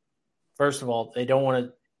 First of all, they don't want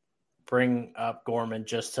to bring up Gorman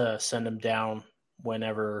just to send him down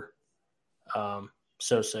whenever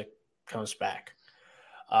Sosa comes back.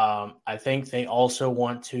 I think they also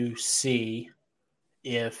want to see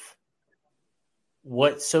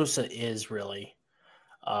what Sosa is really.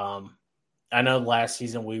 I know last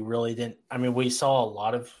season we really didn't. I mean, we saw a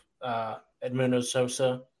lot of Edmundo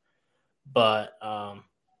Sosa, but I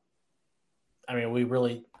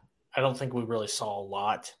mean, I don't think we really saw a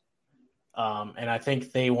lot. And I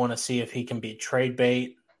think they want to see if he can be trade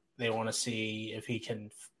bait. They want to see if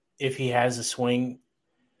he has a swing.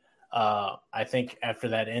 I think after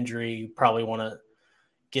that injury, you probably want to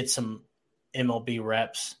get some MLB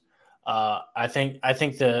reps. I think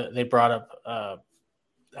they brought up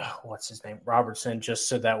what's his name, Robertson, just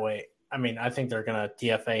so that way. I mean, I think they're gonna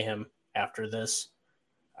DFA him after this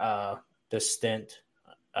stint.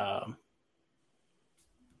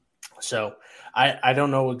 So I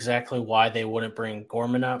don't know exactly why they wouldn't bring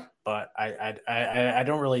Gorman up, but I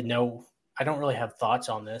don't really know. I don't really have thoughts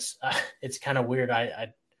on this. It's kind of weird.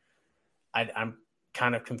 I'm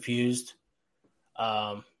kind of confused.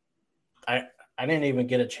 I didn't even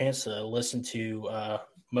get a chance to listen to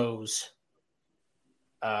Mo's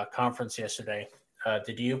conference yesterday.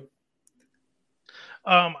 Did you?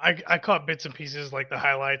 I caught bits and pieces, like the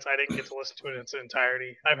highlights. I didn't get to listen to it in its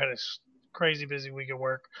entirety. I've had a crazy busy week at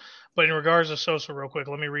work. But in regards to Sosa, real quick,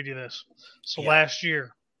 let me read you this. So last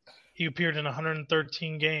year, he appeared in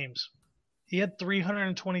 113 games. He had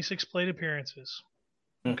 326 plate appearances.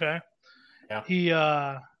 Okay.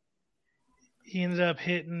 Yeah. He ended up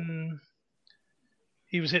hitting.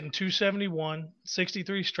 He was hitting 271,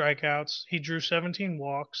 63 strikeouts. He drew 17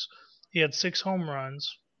 walks. He had 6 home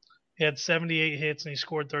runs. He had 78 hits, and he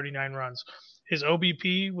scored 39 runs. His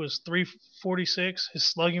OBP was 346. His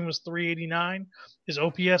slugging was 389. His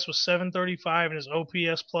OPS was 735, and his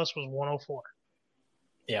OPS plus was 104.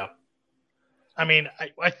 Yeah. I mean,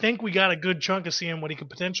 I think we got a good chunk of seeing what he could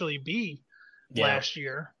potentially be last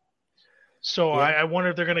year. So I wonder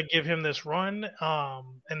if they're going to give him this run,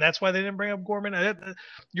 and that's why they didn't bring up Gorman.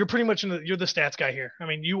 You're pretty much you're the stats guy here. I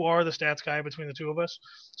mean, you are the stats guy between the two of us.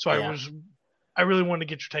 So I really wanted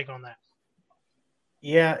to get your take on that.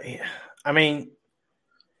 Yeah, I mean,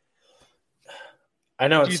 I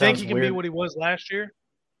know. Do you think he can be what he was last year?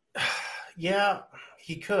 Yeah,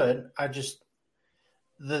 he could.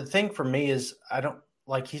 The thing for me is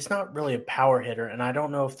he's not really a power hitter, and I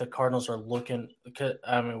don't know if the Cardinals are looking.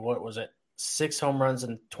 I mean, what was it? 6 home runs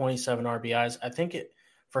and 27 RBIs. I think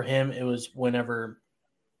for him it was whenever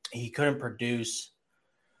he couldn't produce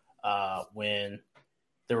when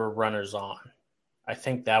there were runners on. I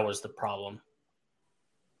think that was the problem.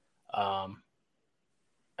 I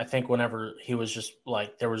think whenever he was just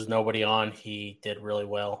like there was nobody on, he did really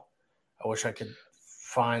well. I wish I could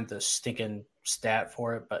find the stinking stat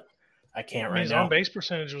for it, but I can't I mean, right his now. on base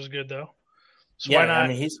percentage was good though. So Yeah, why I not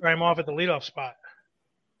mean he's try him off at the leadoff spot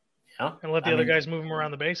yeah. and let I the other mean guys move him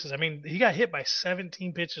around the bases? I mean, he got hit by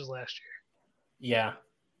 17 pitches last year. yeah,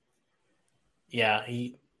 yeah.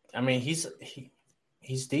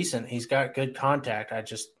 He's decent. He's got good contact.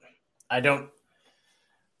 I don't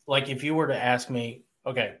like if you were to ask me,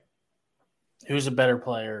 okay, who's a better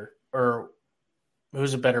player or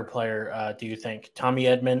who's a better player? Do you think Tommy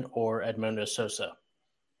Edman or Edmundo Sosa?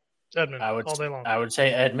 Edmund, I would all day long. I would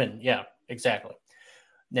say Edman. Yeah, exactly.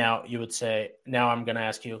 Now you would say. Now I'm going to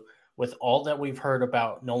ask you, with all that we've heard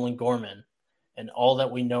about Nolan Gorman and all that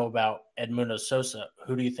we know about Edmundo Sosa,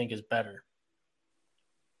 who do you think is better?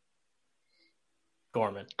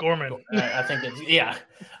 Gorman. Gorman. I think it's yeah.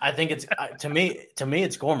 I think it's to me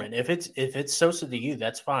it's Gorman. If it's Sosa to you,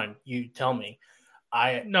 that's fine. You tell me.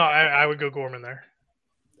 I No, I would go Gorman there.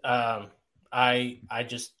 I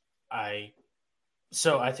just I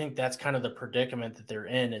so I think that's kind of the predicament that they're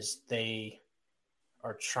in is they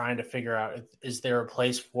are trying to figure out is there a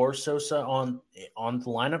place for Sosa on the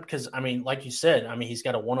lineup? Because I mean, like you said, I mean he's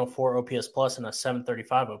got a 104 OPS plus and a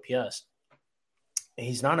 735 OPS.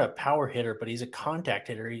 He's not a power hitter, but he's a contact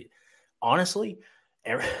hitter. Honestly,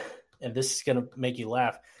 and this is going to make you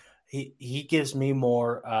laugh. He gives me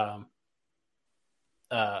more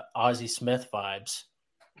Ozzie Smith vibes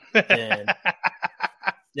than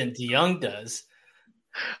DeYoung does,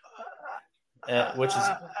 which is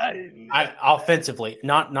offensively,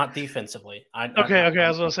 not defensively. Okay. I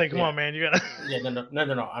was going to say, come on, man, you got to. Yeah,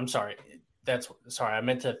 no. I'm sorry. Sorry. I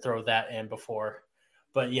meant to throw that in before,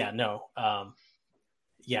 but yeah, no.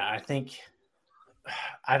 Yeah, I think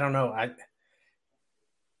I don't know.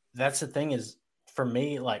 That's the thing is for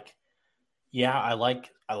me, like, yeah, I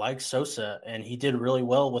like Sosa and he did really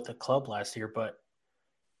well with the club last year, but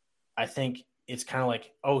I think it's kind of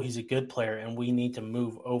like, oh, he's a good player and we need to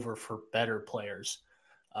move over for better players.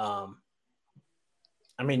 I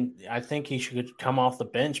mean, I think he should come off the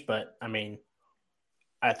bench, but I mean,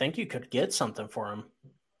 I think you could get something for him.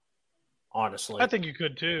 Honestly, I think you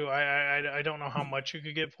could too. I don't know how much you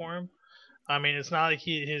could get for him. I mean, it's not like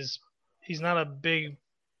he's not a big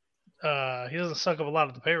he doesn't suck up a lot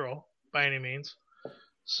of the payroll by any means.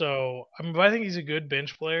 So I mean, but I think he's a good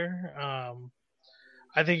bench player.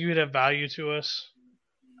 I think he would have value to us.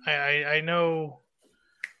 I know.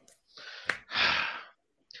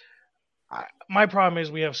 My problem is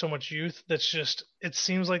we have so much youth that's just it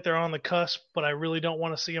seems like they're on the cusp, but I really don't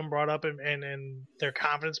want to see them brought up and their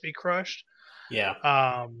confidence be crushed.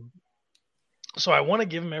 yeah. So I want to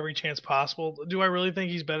give him every chance possible. Do I really think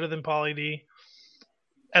he's better than Pauly D?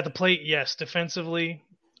 At the plate, yes. Defensively,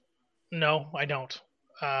 no, I don't.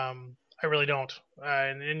 I really don't.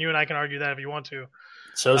 And you and I can argue that if you want to.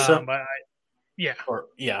 Sosa, Yeah. or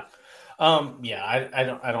yeah. Yeah,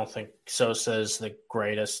 I don't think Sosa is the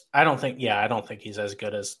greatest. I don't think he's as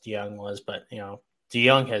good as DeYoung was, but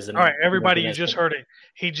DeYoung hasn't. All right, everybody, you just heard it.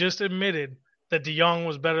 He just admitted that DeYoung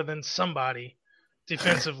was better than somebody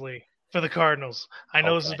defensively for the Cardinals. I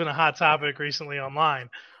know this has been a hot topic recently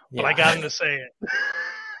online, but I got him to say it.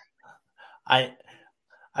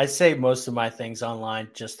 I say most of my things online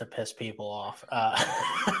just to piss people off.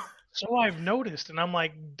 So I've noticed, and I'm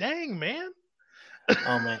like, dang, man.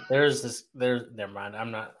 Oh man, never mind.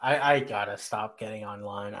 I gotta stop getting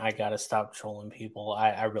online. I gotta stop trolling people.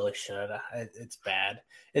 I really should. It's bad.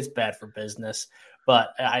 It's bad for business,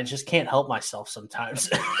 but I just can't help myself sometimes.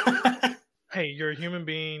 Hey, you're a human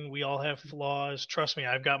being. We all have flaws. Trust me,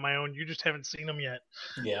 I've got my own. You just haven't seen them yet.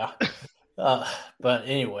 Yeah. But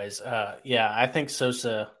anyways, yeah, I think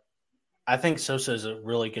Sosa is a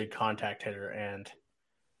really good contact hitter,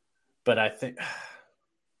 but I think,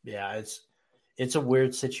 yeah, it's a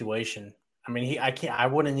weird situation. I mean, I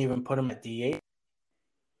wouldn't even put him at DH.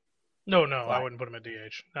 No, I wouldn't put him at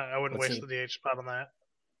DH. I wouldn't waste the DH spot on that.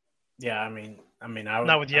 Yeah, I mean, I would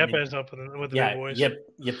not with Yepes up with the big boys.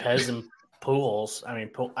 Yepes and Pujols. I mean,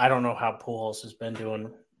 I don't know how Pujols has been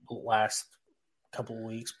doing the last couple of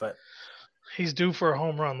weeks, but he's due for a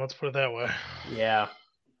home run. Let's put it that way. Yeah,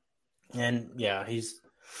 and yeah, it's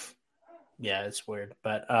weird,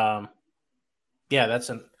 but yeah, that's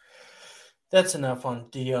enough on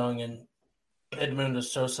DeYoung and Edmundo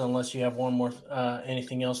Sosa. Unless you have one more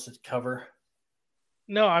anything else to cover.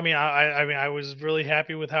 No, I was really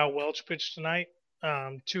happy with how Welch pitched tonight.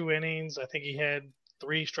 2 innings. I think he had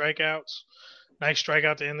 3 strikeouts. Nice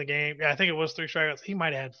strikeout to end the game. Yeah, I think it was 3 strikeouts. He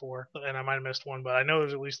might have had 4, and I might have missed one, but I know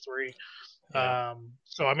there's at least 3. Yeah.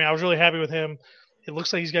 So I was really happy with him. It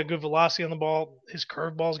looks like he's got good velocity on the ball. His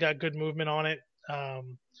curveball's got good movement on it.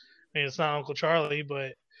 It's not Uncle Charlie,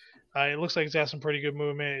 but it looks like it's got some pretty good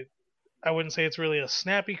movement. I wouldn't say it's really a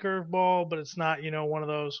snappy curveball, but it's not one of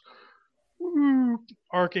those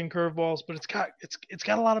arcing curveballs. But it's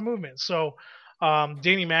got a lot of movement. So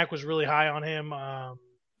Danny Mack was really high on him.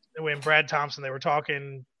 When Brad Thompson, they were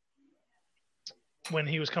talking when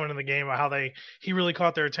he was coming in the game about how he really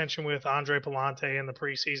caught their attention with Andre Palante in the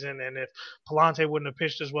preseason, and if Palante wouldn't have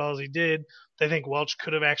pitched as well as he did, they think Welch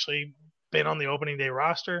could have actually been on the opening day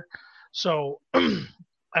roster. So, I'm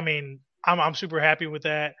super happy with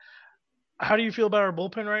that. How do you feel about our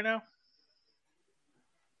bullpen right now?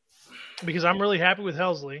 Because I'm really happy with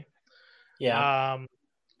Helsley. Yeah.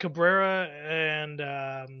 Cabrera and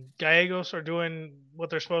Gallegos are doing what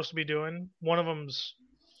they're supposed to be doing. One of them's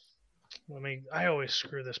I always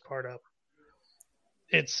screw this part up.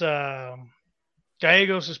 It's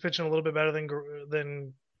Gallegos is pitching a little bit better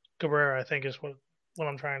than Cabrera, I think is what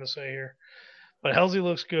I'm trying to say here. But Helsley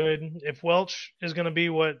looks good. If Welch is going to be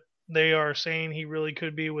what they are saying he really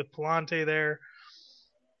could be with Palante there,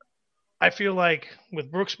 I feel like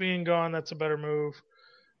with Brooks being gone, that's a better move.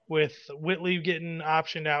 With Whitley getting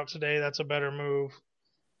optioned out today, that's a better move.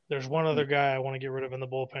 There's one other guy I want to get rid of in the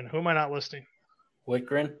bullpen. Who am I not listing?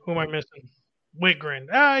 Whitgren. Who am I missing?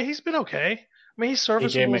 Whitgren. He's been okay. He's TJ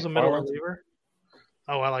serviceable as a middle McFarland. reliever.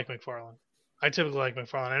 Oh, I like McFarland. I typically like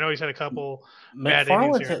McFarland. I know he's had a couple bad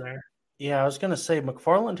innings McFarland. here and there. Yeah, I was gonna say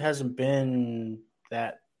McFarland hasn't been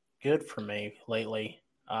that good for me lately.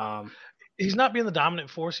 He's not being the dominant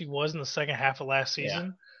force he was in the second half of last Yeah.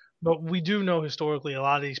 season. But we do know historically a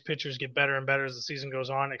lot of these pitchers get better and better as the season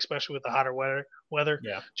goes on, especially with the hotter weather.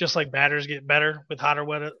 Yeah. Just like batters get better with hotter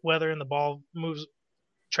weather and the ball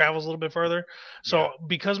travels a little bit further. So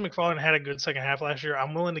because McFarland had a good second half last year,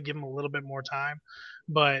 I'm willing to give him a little bit more time.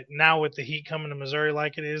 But now with the heat coming to Missouri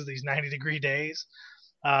like it is, these 90-degree days,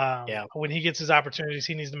 when he gets his opportunities,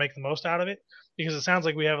 he needs to make the most out of it because it sounds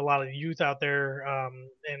like we have a lot of youth out there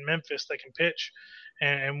in Memphis that can pitch,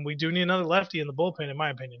 and we do need another lefty in the bullpen, in my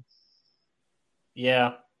opinion.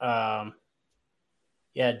 Yeah.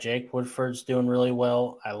 Jake Woodford's doing really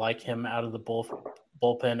well. I like him out of the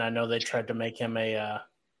bullpen. I know they tried to make him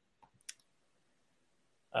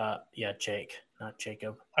Jake, not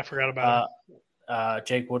Jacob. I forgot about him.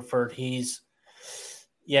 Jake Woodford, he's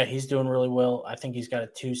doing really well. I think he's got a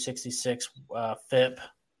 266 FIP.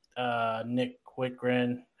 Nick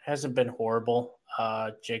Whitgren hasn't been horrible.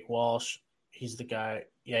 Jake Walsh, he's the guy.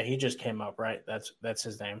 Yeah, he just came up, right? That's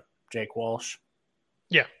his name, Jake Walsh.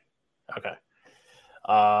 Yeah. Okay.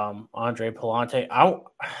 Andre Palante. I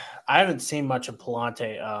haven't seen much of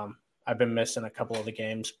Palante. I've been missing a couple of the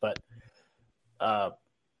games, but I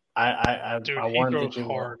wanted to do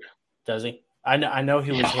hard. Does he? I know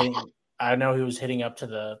he was hitting. I know he was hitting up to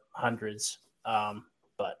the hundreds.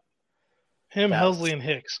 But Helsley, and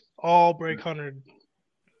Hicks all break 100.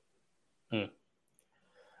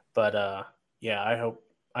 But I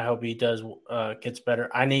hope he does gets better.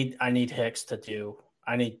 I need Hicks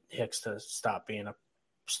to stop being a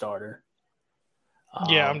starter.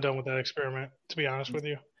 I'm done with that experiment, to be honest with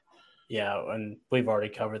you. Yeah, and we've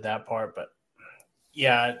already covered that part, but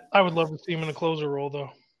yeah. I would love to see him in a closer role,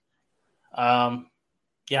 though. I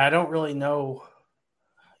don't really know.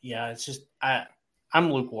 Yeah, it's just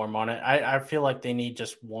I'm lukewarm on it. I feel like they need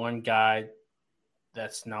just one guy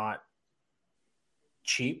that's not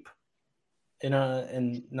cheap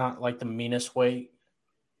in not like the meanest way,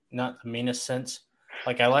 not the meanest sense.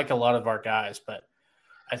 Like I like a lot of our guys, but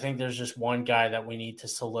I think there's just one guy that we need to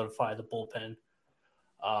solidify the bullpen.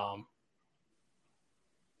 I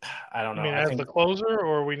don't know. I think the closer,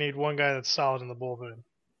 or we need one guy that's solid in the bullpen?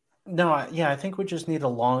 No, I think we just need a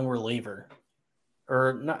long reliever,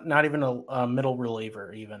 or not even a middle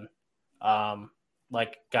reliever. Even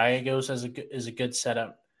like Gallegos is a good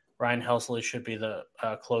setup. Ryan Helsley should be the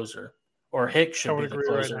closer, or Hicks should be the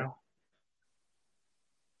closer. Right now.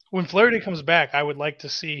 When Flaherty comes back, I would like to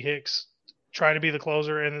see Hicks try to be the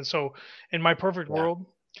closer, and so in my perfect world,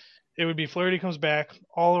 it would be Flaherty comes back.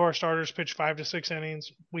 All of our starters pitch 5 to 6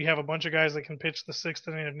 innings. We have a bunch of guys that can pitch the 6th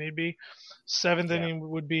inning if need be. 7th inning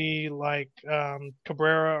would be like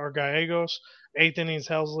Cabrera or Gallegos. 8th innings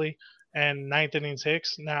Helsley, and 9th innings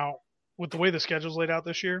Hicks. Now, with the way the schedule's laid out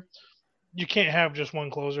this year, you can't have just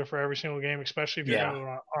one closer for every single game, especially if you're going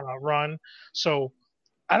on a run. So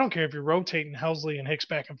I don't care if you're rotating Helsley and Hicks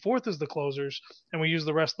back and forth as the closers, and we use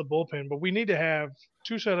the rest of the bullpen, but we need to have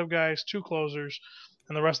two set of guys, two closers,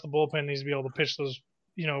 and the rest of the bullpen needs to be able to pitch those,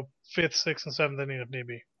 fifth, sixth, and seventh inning if need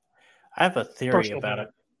be. I have a theory Personal about opinion.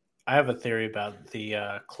 it. I have a theory about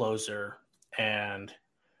the closer, and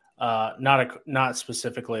not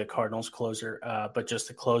specifically a Cardinals closer, but just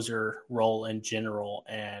the closer role in general.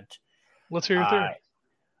 And Let's hear your I theory.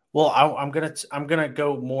 well, I'm gonna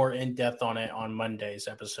go more in depth on it on Monday's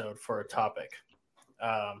episode for a topic.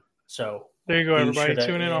 So There you go, be everybody. sure to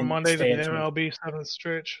Tune in on Monday to stay the in tune. MLB seventh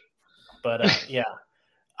stretch. But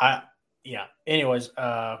I yeah. Anyways,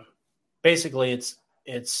 basically it's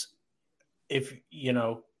if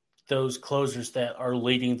those closers that are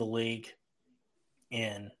leading the league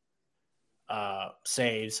in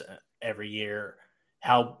saves every year,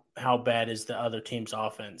 how bad is the other team's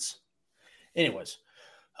offense? Anyways,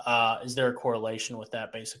 is there a correlation with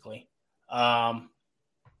that basically? And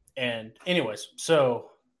anyways, so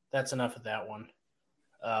that's enough of that one.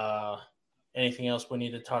 Anything else we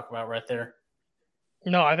need to talk about right there?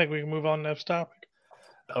 No, I think we can move on to the next topic.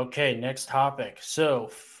 Okay, next topic. So,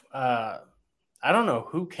 I don't know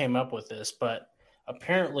who came up with this, but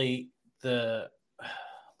apparently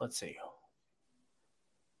let's see,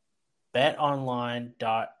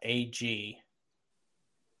 betonline.ag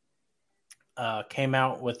came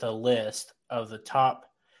out with a list of the top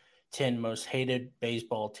 10 most hated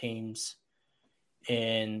baseball teams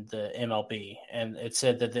in the MLB. And it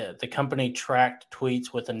said that the company tracked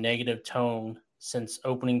tweets with a negative tone since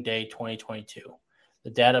opening day 2022. The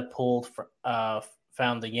data pulled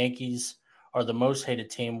found the Yankees are the most hated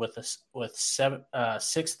team with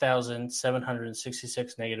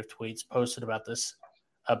 6,766 negative tweets posted about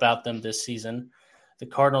them this season. The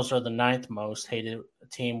Cardinals are the ninth most hated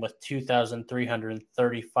team with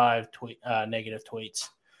 2,335 negative tweets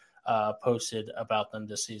posted about them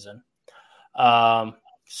this season. So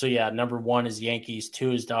yeah, number one is Yankees,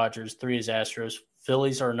 two is Dodgers, three is Astros.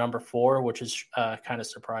 Phillies are number four, which is kind of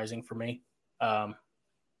surprising for me.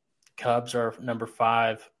 Cubs are number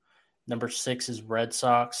five. Number six is Red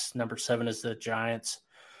Sox. Number seven is the Giants.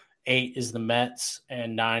 8 is the Mets,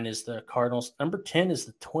 and 9 is the Cardinals. Number 10 is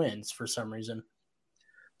the Twins for some reason.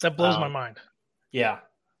 That blows my mind. Yeah.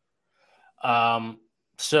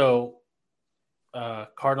 So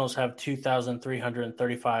Cardinals have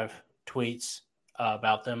 2,335 tweets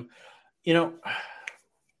about them.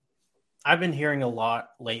 I've been hearing a lot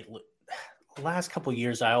lately. The last couple of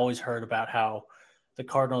years, I always heard about how the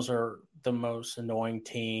Cardinals are the most annoying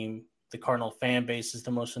team. The Cardinal fan base is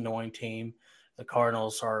the most annoying team. The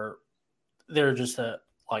Cardinals they're just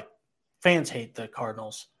fans hate the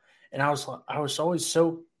Cardinals. And I was always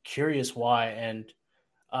so curious why. And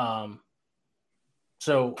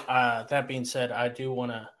so that being said, I do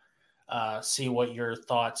want to see what your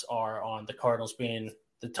thoughts are on the Cardinals being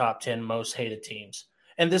the top 10 most hated teams.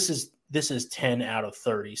 And this is 10 out of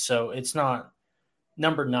 30. So it's not,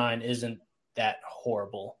 number 9 isn't that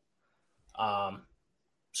horrible.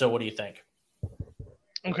 So what do you think?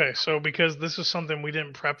 Okay, so because this is something we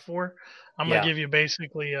didn't prep for, I'm going to give you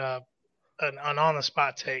basically an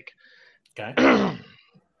on-the-spot take. Okay.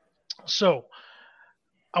 So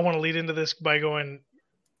I want to lead into this by going,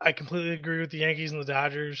 I completely agree with the Yankees and the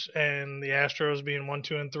Dodgers and the Astros being 1,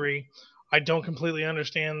 2, and 3. I don't completely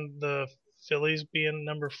understand the Phillies being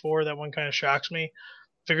number 4. That one kind of shocks me.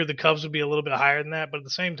 Figured the Cubs would be a little bit higher than that, but at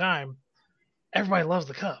the same time, everybody loves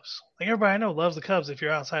the Cubs. Like everybody I know loves the Cubs if you're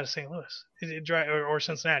outside of St. Louis or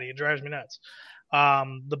Cincinnati. It drives me nuts.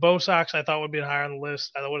 The Bo Sox I thought would be higher on the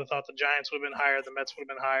list. I would have thought the Giants would have been higher. The Mets would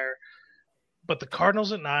have been higher. But the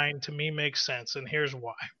Cardinals at 9 to me makes sense, and here's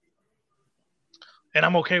why. And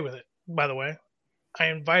I'm okay with it, by the way. I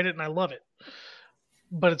invite it and I love it.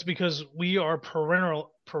 But it's because we are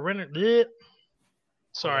perennial.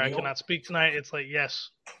 Sorry, I cannot speak tonight. It's like,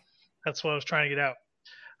 yes, that's what I was trying to get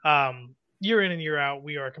out. Year in and year out,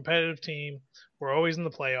 we are a competitive team. We're always in the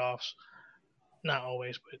playoffs. Not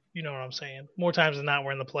always, but you know what I'm saying. More times than not,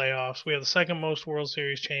 we're in the playoffs. We have the second most World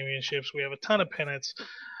Series championships. We have a ton of pennants.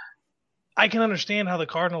 I can understand how the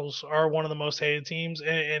Cardinals are one of the most hated teams,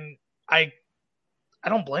 and I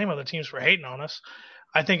don't blame other teams for hating on us.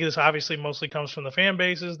 I think this obviously mostly comes from the fan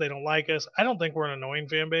bases. They don't like us. I don't think we're an annoying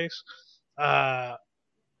fan base.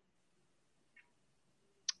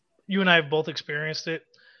 You and I have both experienced it.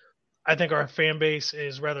 I think our fan base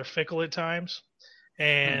is rather fickle at times,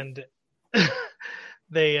 and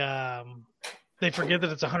they forget that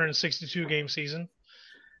it's a 162 game season,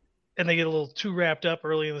 and they get a little too wrapped up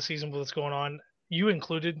early in the season with what's going on. You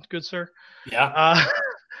included, good sir. Yeah.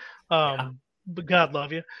 But God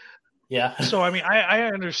love you. Yeah. So I mean, I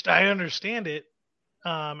understand it,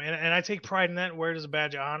 and I take pride in that and wear it as a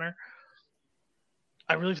badge of honor.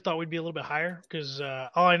 I really thought we'd be a little bit higher because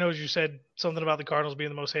all I know is you said something about the Cardinals being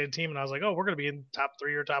the most hated team, and I was like, oh, we're going to be in top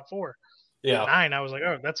 3 or top 4. At Yeah. 9, I was like,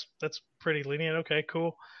 oh, that's pretty lenient. Okay,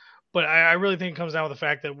 cool. But I really think it comes down to the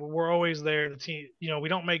fact that we're always there. The team, we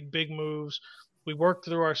don't make big moves. We work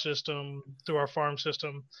through our system, through our farm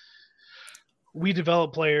system. We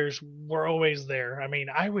develop players. We're always there. I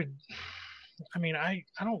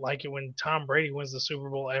don't like it when Tom Brady wins the Super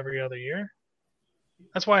Bowl every other year.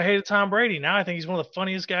 That's why I hated Tom Brady. Now I think he's one of the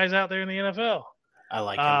funniest guys out there in the NFL. I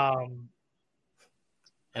like him.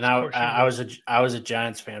 And Of course you do. I was a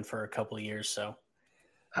Giants fan for a couple of years, so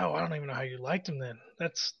Oh, I don't even know how you liked him then.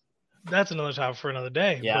 That's another topic for another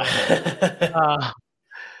day. yeah. But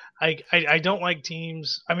I don't like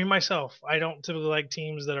teams. I mean, myself, I don't typically like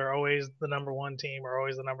teams that are always the number 1 team or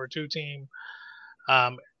always the number 2 team.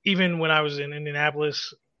 Even when I was in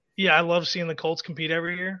Indianapolis, yeah, I love seeing the Colts compete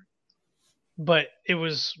every year. But it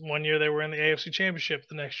was one year they were in the AFC Championship,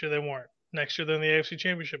 the next year they weren't. Next year they're in the AFC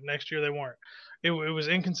Championship, next year they weren't. It was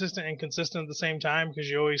inconsistent and consistent at the same time because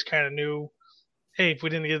you always kind of knew, hey, if we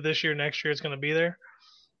didn't get it this year, next year it's going to be there.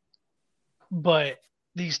 But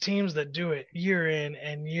these teams that do it year in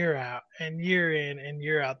and year out and year in and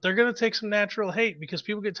year out, they're going to take some natural hate because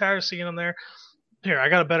people get tired of seeing them there. Here, I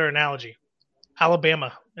got a better analogy.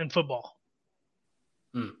 Alabama in football.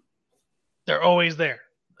 They're always there.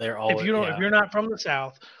 They're always, if you're not from the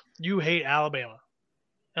South, you hate Alabama.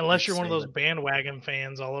 Unless you're one of those it. bandwagon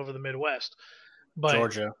fans all over the Midwest. But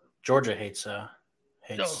Georgia hates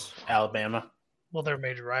Alabama. Well, they're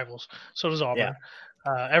major rivals. So does Auburn.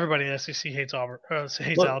 Yeah. Everybody in the SEC hates Auburn,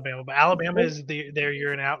 hates Alabama, but Alabama is their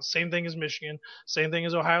year and out. Same thing as Michigan. Same thing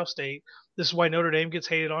as Ohio State. This is why Notre Dame gets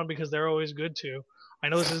hated on because they're always good too. I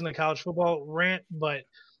know this isn't a college football rant, but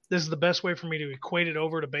this is the best way for me to equate it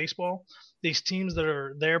over to baseball. These teams that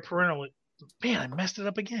are there perennially. Man, I messed it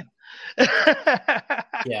up again.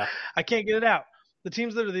 Yeah, I can't get it out. The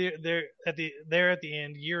teams that are there at the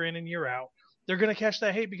end, year in and year out, they're going to catch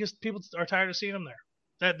that hate because people are tired of seeing them there.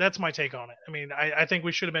 That's my take on it. I mean, I think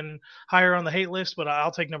we should have been higher on the hate list, but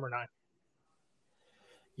I'll take number 9.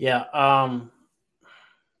 Yeah.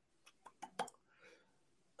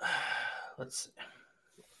 Let's see.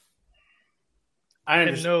 I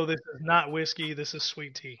understand. And no, this is not whiskey. This is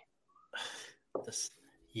sweet tea.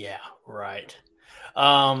 Yeah, right.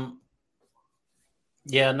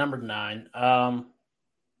 Yeah, number 9. I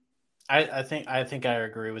think I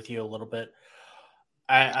agree with you a little bit.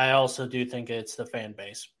 I also do think it's the fan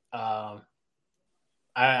base. I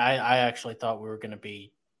actually thought we were going to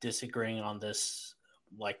be disagreeing on this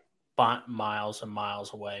like miles and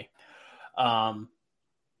miles away. Man,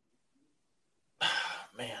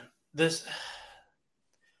 this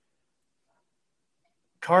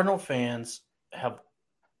Cardinal fans have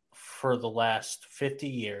for the last 50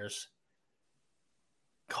 years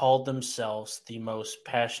called themselves the most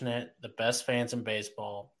passionate, the best fans in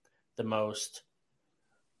baseball, the most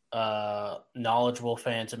knowledgeable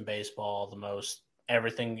fans in baseball, the most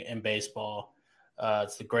everything in baseball.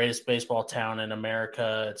 It's the greatest baseball town in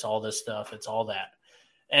America. It's all this stuff. It's all that.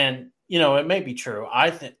 And, it may be true.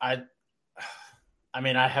 I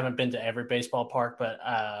mean, I haven't been to every baseball park, but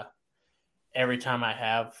every time I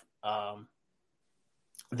have,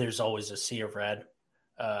 there's always a sea of red.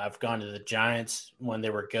 I've gone to the Giants when they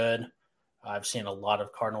were good. I've seen a lot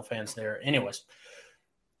of Cardinal fans there. Anyways,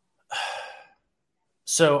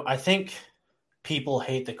 so I think people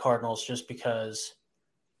hate the Cardinals just because,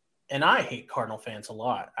 and I hate Cardinal fans a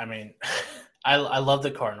lot. I mean, I love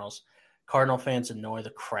the Cardinals. Cardinal fans annoy the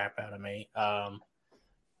crap out of me.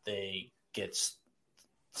 They get,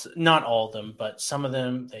 not all of them, but some of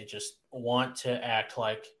them, they just want to act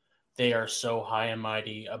like they are so high and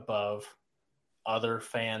mighty above other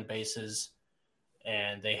fan bases,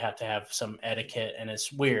 and they have to have some etiquette, and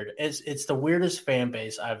it's weird. It's the weirdest fan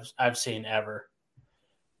base I've seen ever.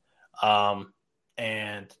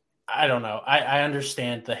 And I don't know. I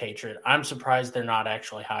understand the hatred. I'm surprised they're not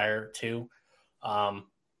actually higher too.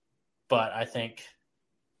 But I think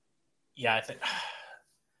I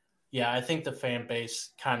think the fan base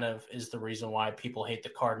kind of is the reason why people hate the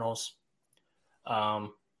Cardinals.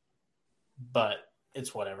 But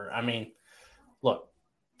it's whatever. I mean, look,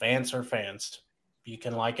 fans are fans. You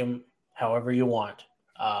can like them however you want.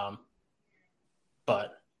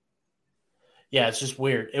 But yeah, it's just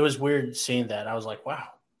weird. It was weird seeing that. I was like, wow.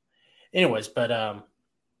 Anyways, but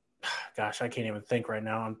gosh, I can't even think right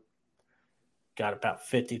now. I'm got about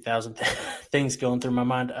 50,000 things going through my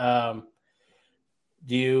mind.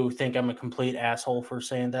 Do you think I'm a complete asshole for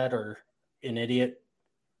saying that or an idiot?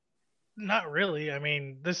 Not really. I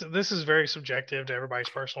mean, this is very subjective to everybody's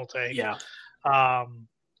personal take. Yeah, Um,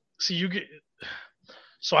 so you get.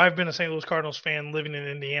 So I've been a St. Louis Cardinals fan living in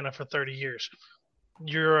Indiana for 30 years.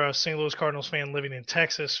 You're a St. Louis Cardinals fan living in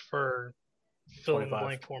Texas for fill in the 25.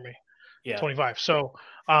 blank for me. Yeah, 25. So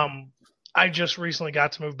um, I just recently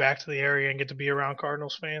got to move back to the area and get to be around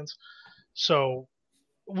Cardinals fans. So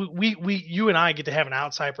you and I get to have an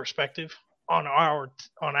outside perspective on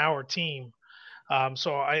our team.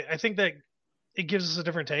 So I think that it gives us a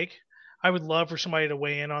different take. I would love for somebody to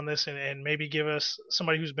weigh in on this and maybe give us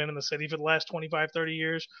somebody who's been in the city for the last 25, 30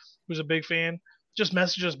 years, who's a big fan. Just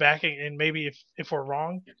message us back and maybe if we're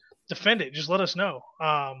wrong, defend it. Just let us know.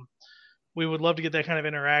 We would love to get that kind of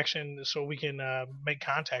interaction so we can make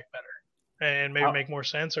contact better and maybe I, make more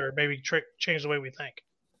sense or maybe change the way we think.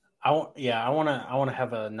 I want to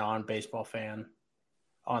have a non-baseball fan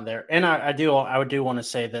on there, and I do want to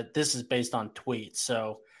say that this is based on tweets,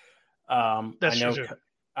 so I That's true know too.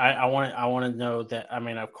 I want to know that. I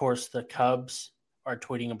mean, of course, the Cubs are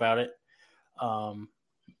tweeting about it.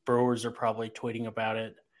 Brewers are probably tweeting about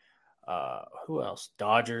it. Who else?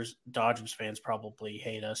 Dodgers fans probably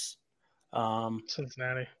hate us. Um,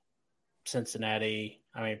 Cincinnati. Cincinnati.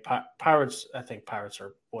 I mean, Pirates. I think Pirates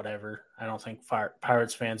are whatever. I don't think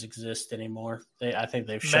Pirates fans exist anymore. I think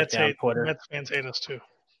they've shut down Twitter. Mets fans hate us too.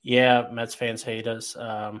 Yeah, Mets fans hate us.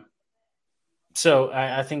 So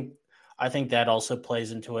I think that also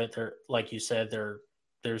plays into it. There, like you said,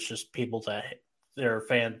 there's just people that there are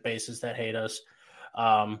fan bases that hate us.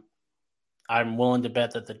 Um, I'm willing to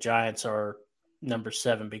bet that the Giants are number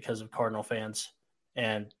 7 because of Cardinal fans,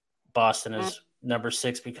 and Boston is number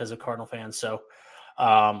 6 because of Cardinal fans. So,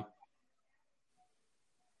 um,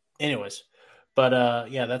 anyways, but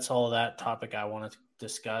yeah, that's all of that topic I want to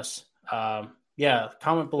discuss. Yeah,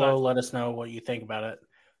 comment below. Nice. Let us know what you think about it.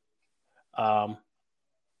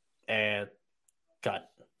 And God,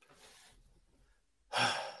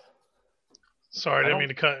 Sorry, I I didn't don't.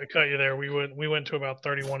 mean to cut you there. We went to about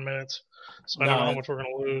 31 minutes, so I don't know how No, much we're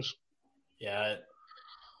gonna lose. yeah.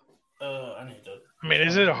 I need to I mean,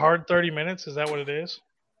 is it find. a hard 30 minutes? Is that what it is?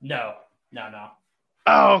 No, no, no.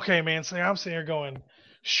 Oh, okay, man. So I'm sitting here going,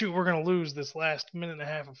 shoot, we're gonna lose this last minute and a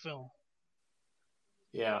half of film.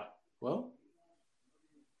 Yeah. Well,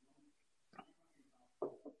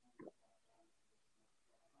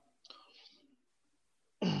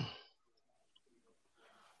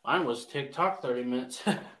 mine was TikTok 30 minutes.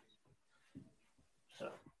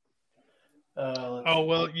 So, let's Oh see.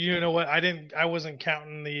 well, you know what? I wasn't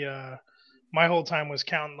counting the. My whole time was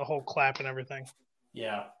counting the whole clap and everything.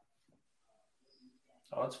 Yeah.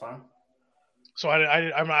 Oh, that's fine. So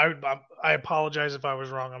I apologize if I was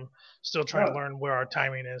wrong. I'm still trying to No, learn where our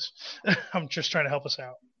timing is. I'm just trying to help us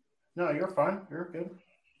out. no, you're fine. You're good.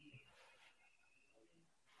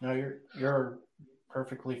 No, you're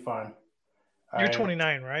perfectly fine. You're I'm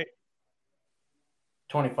 29, right?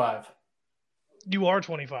 25. You are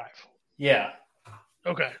 25. Yeah.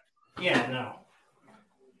 Okay. Yeah. No,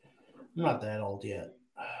 I'm not that old yet.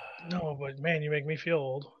 No, but man, you make me feel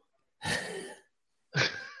old.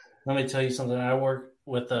 Let me tell you something. I work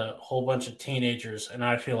with a whole bunch of teenagers, and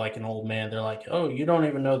I feel like an old man. They're like, "Oh, you don't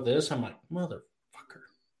even know this." I'm like, "Motherfucker."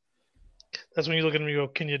 That's when you look at me and go,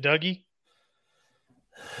 "Can you Dougie?"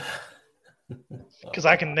 Because Oh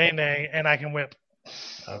I can god. nay nay and I can whip.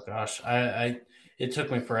 Oh gosh. I it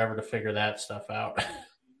took me forever to figure that stuff out.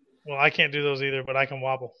 Well, I can't do those either, but I can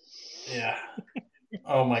wobble. Yeah.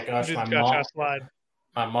 Oh my I can gosh, do the cha-cha slide.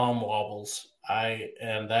 my mom wobbles.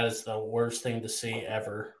 And that is the worst thing to see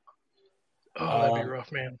ever. Oh, that'd be Um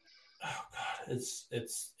rough, man. oh god,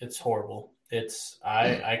 it's horrible. It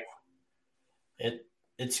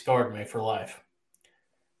it scarred me for life.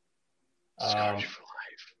 Scarred Um you for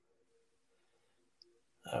life.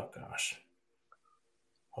 oh gosh.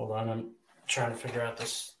 Hold on, I'm trying to figure out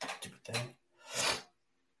this stupid thing.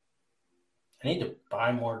 I need to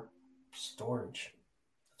buy more storage.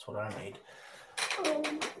 That's what I need.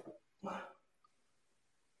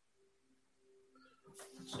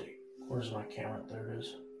 Let's see. Where's my camera? There it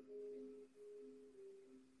is.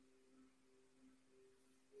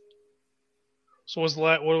 So what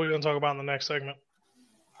are we going to talk about in the next segment?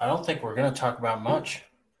 I don't think we're going to talk about much.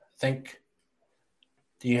 I think.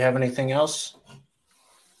 Do you have anything else?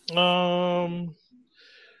 Um,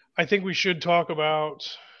 I think we should talk about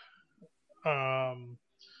um,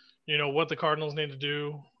 what the Cardinals need to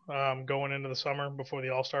do going into the summer before the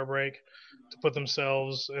All Star break to put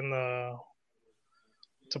themselves in the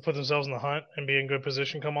hunt and be in good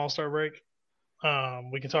position come All Star break.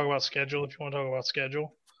 We can talk about schedule if you want to talk about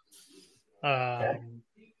schedule. Okay.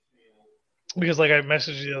 Because like I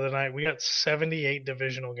messaged you the other night, we got 78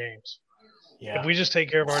 divisional games. If Yeah. we just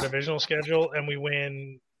take care of our divisional schedule and we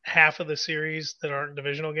win half of the series that aren't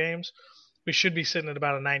divisional games, we should be sitting at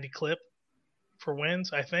about a 90 clip for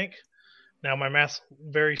wins, I think. Now my math's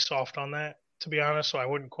very soft on that, to be honest, so I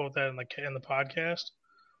wouldn't quote that in the podcast.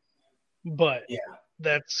 But Yeah.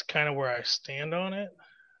 that's kind of where I stand on it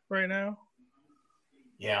right now.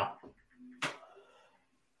 Yeah.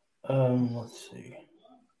 Let's see.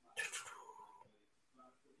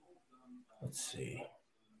 Let's see.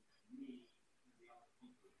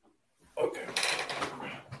 Okay.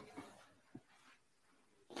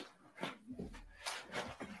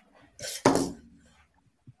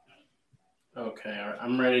 Okay,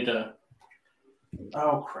 I'm ready to.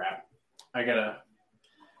 Oh crap! I'm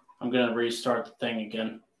gonna restart the thing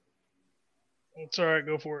again. It's all right,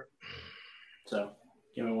 go for it. So,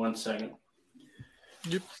 give me 1 second.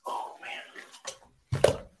 Yep. Oh man.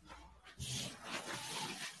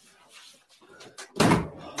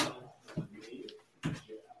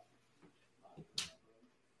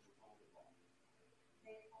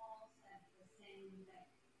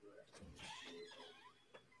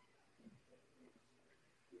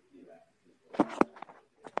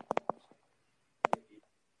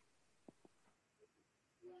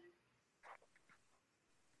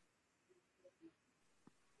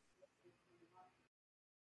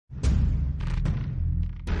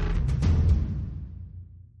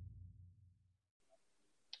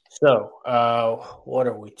 So, what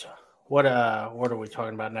are we? What are we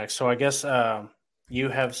talking about next? So, I guess you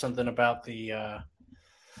have something about the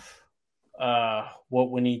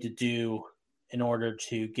what we need to do in order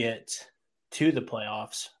to get to the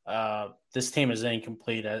playoffs. This team is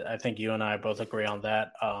incomplete. I think you and I both agree on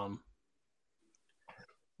that.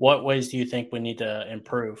 What ways do you think we need to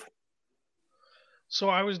improve? So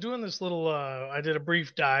I was doing this little I did a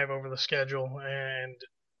brief dive over the schedule, and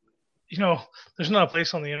there's not a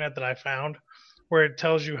place on the internet that I found where it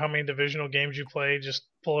tells you how many divisional games you play. Just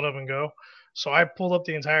pull it up and go. So I pulled up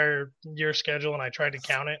the entire year schedule and I tried to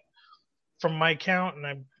count it from my count, and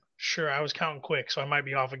I'm sure I was counting quick, so I might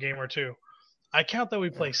be off a game or two. I count that we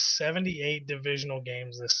play 78 divisional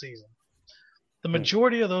games this season. The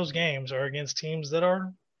majority of those games are against teams that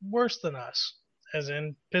are worse than us, as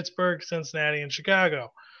in Pittsburgh, Cincinnati, and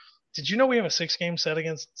Chicago. Did you know we have a 6-game set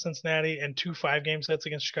against Cincinnati and 2 5-game sets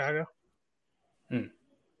against Chicago?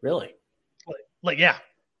 Really? Yeah,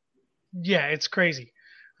 it's crazy.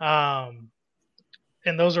 And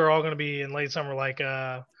those are all going to be in late summer, like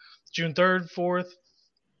June 3rd, 4th,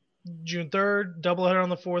 June 3rd, doubleheader on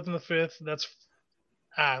the 4th and the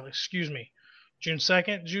 5th. Excuse me, June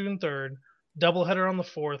 2nd, June 3rd, doubleheader on the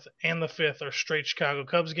 4th and the 5th are straight Chicago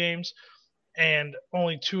Cubs games, and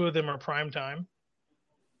only 2 of them are prime time.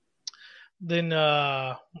 Then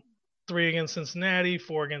 3 against Cincinnati,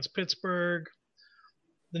 4 against Pittsburgh.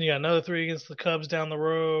 Then you got another 3 against the Cubs down the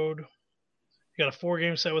road. You got a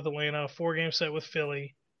 4-game set with Atlanta, a 4-game set with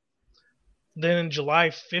Philly. Then in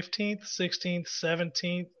July 15th, 16th,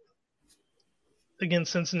 17th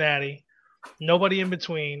against Cincinnati. Nobody in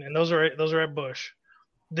between, and those are at Busch.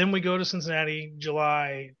 Then we go to Cincinnati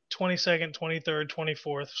July 22nd, 23rd,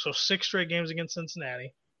 24th. So 6 straight games against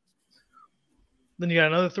Cincinnati. Then you got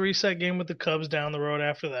another 3-set game with the Cubs down the road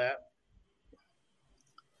after that.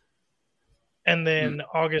 And then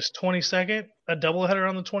August 22nd, a doubleheader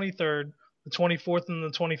on the 23rd, the 24th, and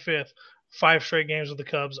the 25th. 5 straight games with the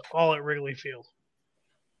Cubs, all at Wrigley Field.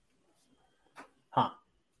 Huh.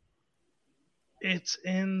 It's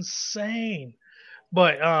insane.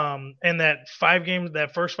 But and that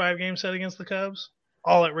first 5-game set against the Cubs,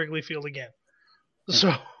 all at Wrigley Field again.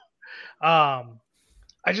 So I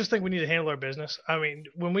just think we need to handle our business. I mean,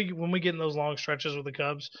 when we get in those long stretches with the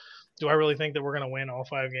Cubs, do I really think that we're going to win all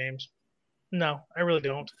 5 games? No, I really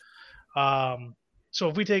don't. So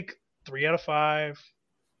if we take 3 out of 5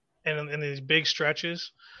 and in these big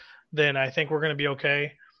stretches, then I think we're going to be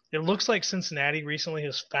okay. It looks like Cincinnati recently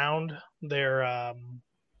has found their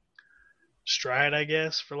stride, I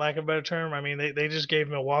guess, for lack of a better term. I mean, they just gave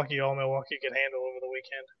Milwaukee all Milwaukee could handle over the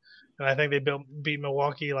weekend. And I think they beat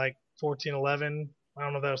Milwaukee like 14-11. I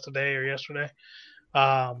don't know if that was today or yesterday.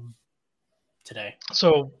 Today.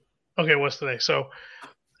 So, okay, what's today? So,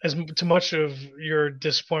 as to much of your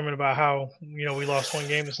disappointment about how we lost 1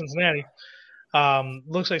 game to Cincinnati,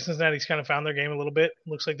 looks like Cincinnati's kind of found their game a little bit.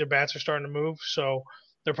 Looks like their bats are starting to move, so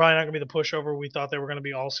they're probably not going to be the pushover we thought they were going to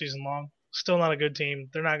be all season long. Still not a good team.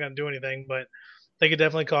 They're not going to do anything, but they could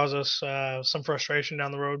definitely cause us some frustration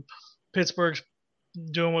down the road. Pittsburgh's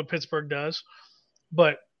doing what Pittsburgh does,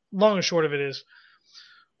 but long and short of it is,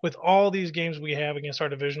 with all these games we have against our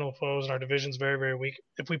divisional foes and our division's very, very weak,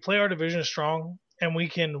 if we play our division strong and we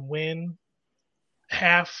can win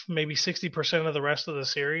half, maybe 60% of the rest of the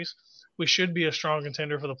series, we should be a strong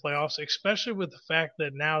contender for the playoffs, especially with the fact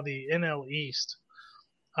that now the NL East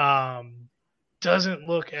um, doesn't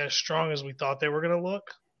look as strong as we thought they were going to look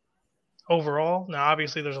overall. Now,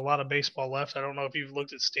 obviously, there's a lot of baseball left. I don't know if you've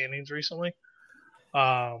looked at standings recently.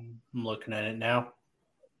 I'm looking at it now.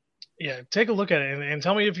 Yeah, take a look at it and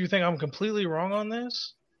tell me if you think I'm completely wrong on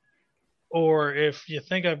this or if you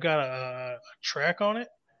think I've got a track on it,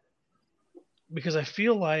 because I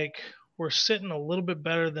feel like we're sitting a little bit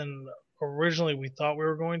better than originally we thought we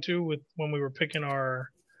were going to with when we were picking our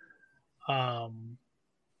um,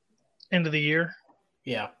 end of the year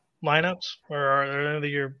Yeah. lineups or our end of the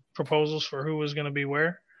year proposals for who was going to be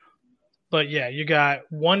where. But yeah, you got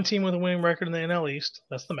one team with a winning record in the NL East.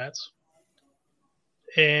 That's the Mets.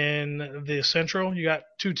 In the Central, you got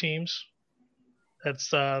two teams. That's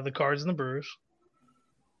the Cards and the Brewers.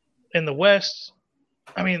 In the West,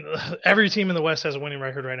 I mean, every team in the West has a winning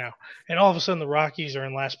record right now, and all of a sudden the Rockies are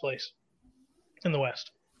in last place in the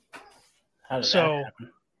West. How did that So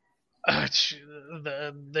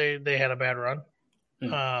happen? they had a bad run.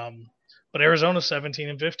 Hmm. But Arizona's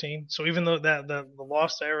 17-15. So even though the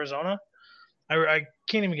loss to Arizona, I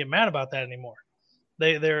can't even get mad about that anymore.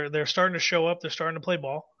 They're starting to show up. They're starting to play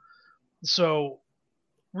ball. So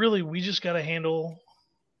really, we just got to handle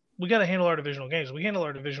our divisional games. If we handle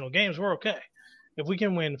our divisional games, we're okay. If we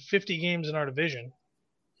can win 50 games in our division,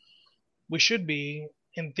 we should be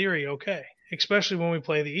in theory okay. Especially when we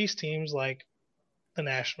play the East teams like the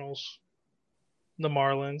Nationals, the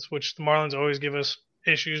Marlins, which the Marlins always give us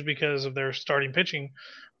issues because of their starting pitching.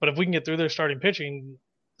 But if we can get through their starting pitching,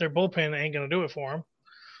 their bullpen ain't going to do it for them.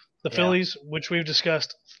 The Yeah. Phillies, which we've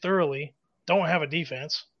discussed thoroughly, don't have a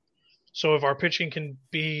defense. So if our pitching can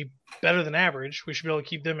be better than average, we should be able to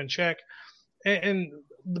keep them in check. And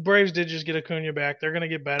the Braves did just get Acuna back. They're going to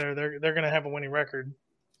get better. They're going to have a winning record,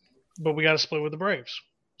 but we got to split with the Braves.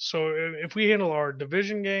 So if we handle our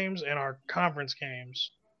division games and our conference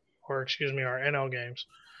games, or excuse me, our NL games,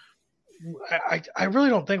 I really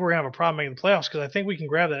don't think we're gonna have a problem making the playoffs because I think we can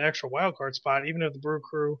grab that extra wild card spot even if the Brew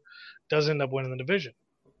Crew does end up winning the division.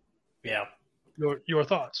 Yeah. Your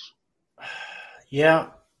thoughts? Yeah.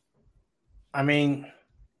 I mean,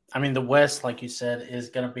 the West, like you said, is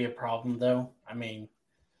going to be a problem, though. I mean,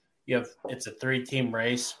 it's a three-team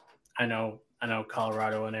race. I know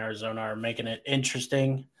Colorado and Arizona are making it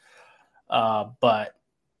interesting, but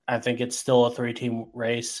I think it's still a three-team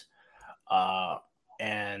race.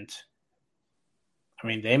 And I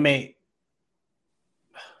mean, they may.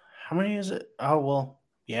 How many is it? Oh well,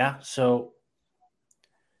 yeah. So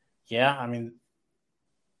yeah, I mean,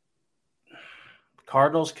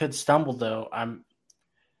 Cardinals could stumble though.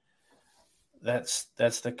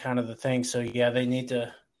 That's the kind of the thing. So yeah, they need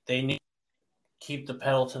to keep the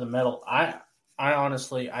pedal to the metal. I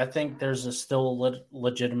honestly I think there's still a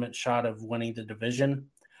legitimate shot of winning the division,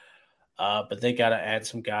 but they got to add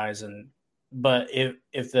some guys. And but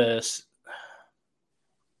if the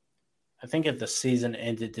I think if the season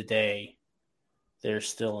ended today, they're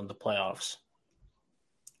still in the playoffs,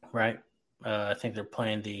 right? I think they're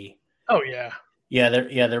playing the Oh yeah,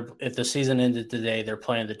 they're if the season ended today, they're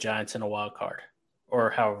playing the Giants in a wild card,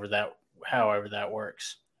 or however that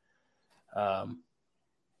works. Um,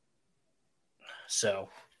 so,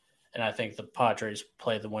 and I think the Padres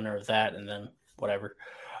play the winner of that, and then whatever.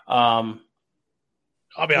 Um,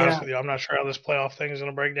 I'll be honest yeah, with you. I'm not sure how this playoff thing is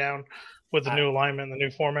gonna break down with the I, new alignment and the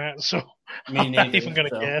new format. So me I'm not neither. even gonna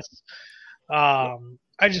So guess. yeah,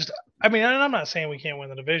 I just, I mean, and I'm not saying we can't win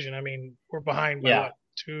the division. I mean, we're behind by yeah, what,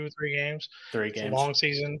 2, 3 games? three It's a games. long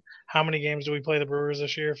season. How many games do we play the Brewers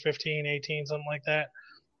this year? 15, 18, something like that.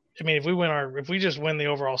 I mean, if we just win the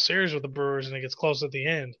overall series with the Brewers and it gets close at the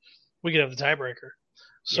end, we could have the tiebreaker. Yeah,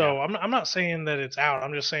 So I'm not saying that it's out.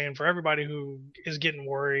 I'm just saying for everybody who is getting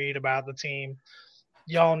worried about the team,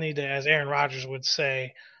 y'all need to, as Aaron Rodgers would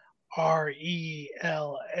say, relax,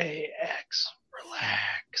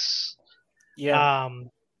 relax. yeah, Um,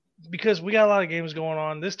 because we got a lot of games going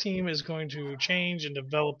on. This team is going to change and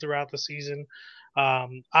develop throughout the season.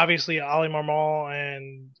 Obviously, Ali Marmal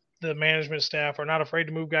and the management staff are not afraid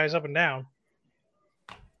to move guys up and down.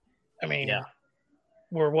 I yeah, mean,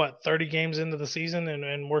 we're what 30 games into the season,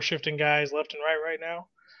 and we're shifting guys left and right now.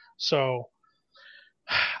 So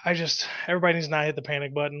I just everybody needs to not hit the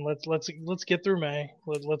panic button. Let's get through May.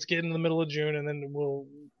 Let's get in the middle of June, and then we'll,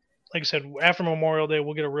 like I said, after Memorial Day,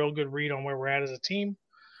 we'll get a real good read on where we're at as a team.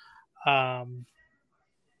 Um,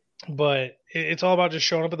 but it's all about just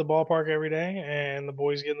showing up at the ballpark every day and the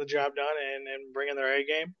boys getting the job done and bringing their A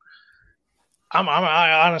game.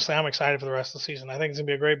 I honestly I'm excited for the rest of the season. I think it's gonna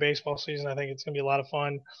be a great baseball season. I think it's gonna be a lot of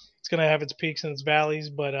fun. It's going to have its peaks and its valleys,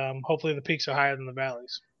 but hopefully the peaks are higher than the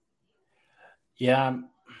valleys. Yeah,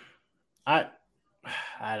 I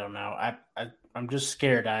I don't know. I'm just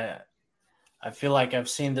scared. I feel like I've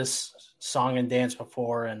seen this song and dance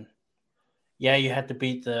before, and yeah, you have to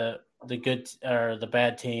beat the good or the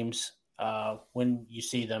bad teams when you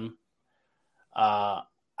see them. Uh,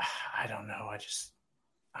 I don't know.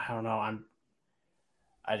 I don't know.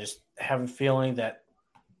 I just have a feeling that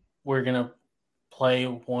we're gonna play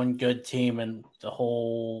one good team and the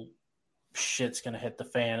whole shit's gonna hit the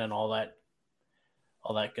fan and all that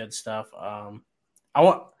good stuff. I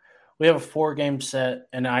want we have a 4 game set,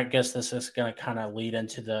 and I guess this is going to kind of lead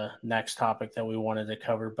into the next topic that we wanted to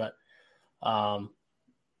cover. But um,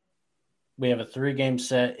 we have a 3 game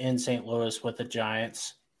set in St. Louis with the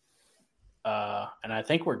Giants, and I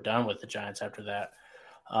think we're done with the Giants after that.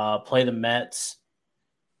 Play the Mets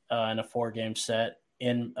in a 4 game set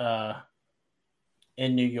in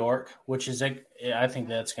New York, which is I think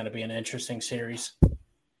that's going to be an interesting series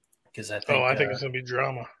because I Oh, think I think it's going to be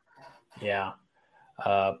drama. yeah.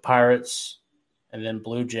 Pirates, and then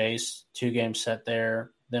Blue Jays, 2 game set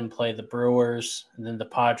there. Then play the Brewers, and then the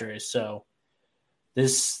Padres. So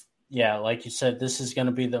this, yeah, like you said, this is going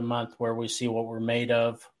to be the month where we see what we're made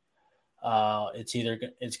of.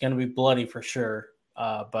 It's going to be bloody for sure,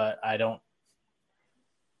 but I don't.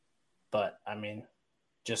 But I mean,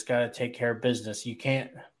 just got to take care of business.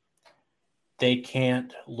 They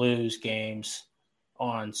can't lose games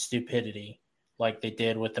on stupidity like they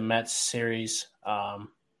did with the Mets series. Or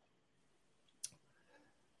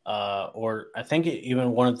I think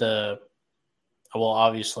even one of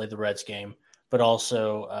obviously the Reds game, but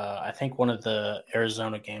also I think one of the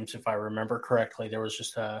Arizona games, if I remember correctly, there was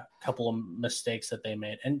just a couple of mistakes that they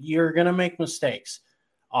made. And you're going to make mistakes,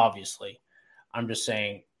 obviously. I'm just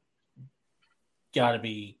saying, got to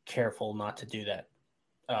be careful not to do that.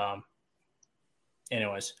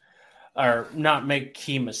 Anyways, or not make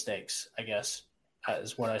key mistakes, I guess,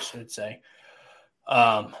 is what I should say.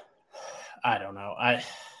 Um, I don't know.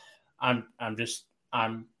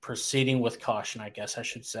 I'm proceeding with caution, I guess I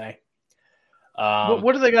should say.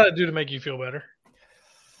 What do they got to do to make you feel better?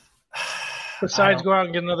 I Besides don't. go out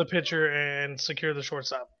and get another pitcher and secure the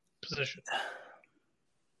shortstop position.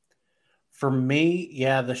 For me,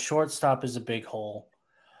 yeah, the shortstop is a big hole.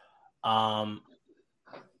 I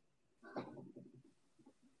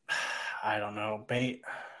don't know. I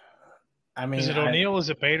Is mean, it O'Neill? Is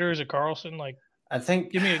it Bader? Is it Carlson? Like, I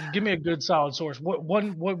think give me a good solid source. What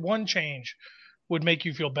one change would make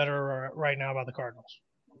you feel better right now about the Cardinals?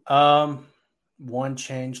 um, one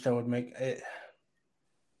change that would make it.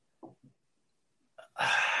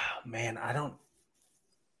 Man, I don't.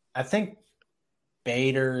 I think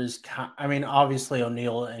Bader's. I mean, obviously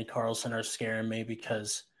O'Neill and Carlson are scaring me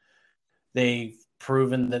because they've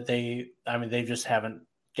proven that I mean, they just haven't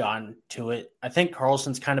gotten to it. I think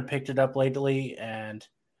Carlson's kind of picked it up lately, and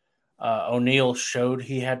O'Neill showed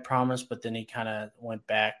he had promise, but then he kind of went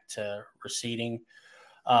back to receding.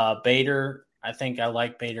 Bader, I think I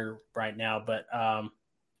like Bader right now, but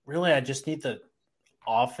really I just need the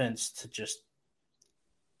offense to just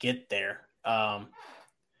get there. And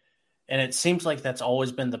it seems like that's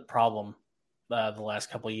always been the problem the last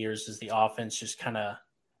couple of years is the offense just kind of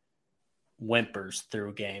whimpers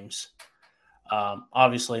through games.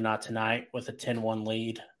 Obviously not tonight with a 10-1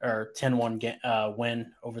 lead or 10-1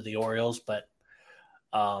 win over the Orioles, but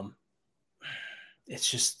it's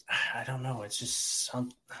just I don't know. It's just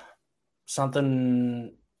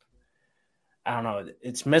something. I don't know.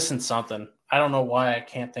 It's missing something. I don't know why I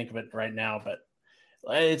can't think of it right now, but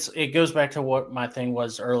it goes back to what my thing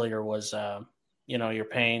was earlier. Was you're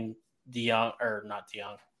paying DeYoung or not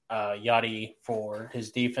DeYoung, Yachty for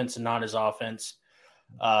his defense and not his offense.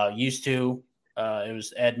 Used to it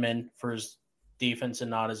was Edman for his defense and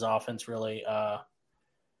not his offense. Really,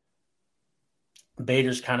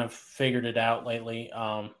 Bader's kind of figured it out lately.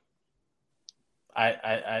 I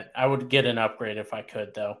would get an upgrade if I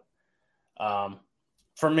could though.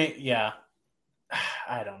 For me, yeah.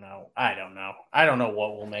 I don't know. I don't know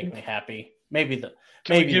what will make me happy. Can we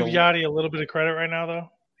give Yachty a little bit of credit right now, though?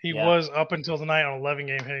 He was up until tonight on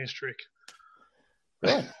 11-game hitting streak.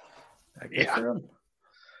 Really? Good for him.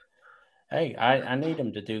 Hey, I need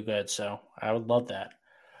him to do good, so I would love that.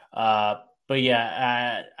 But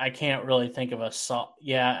yeah, I can't really think of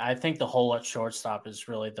yeah, I think the hole at shortstop is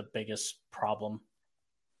really the biggest problem.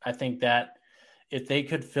 I think that if they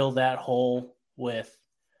could fill that hole with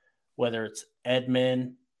whether it's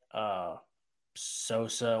Edman,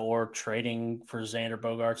 Sosa, or trading for Xander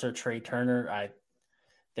Bogaerts or Trey Turner, I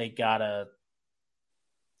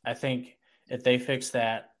think if they fix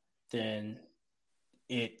that, then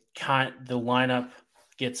the lineup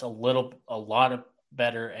gets a lot of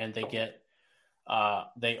better, and they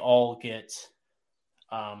all get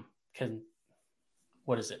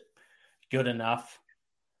what is it? Good enough.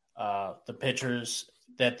 The pitchers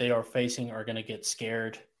that they are facing are going to get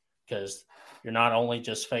scared because you're not only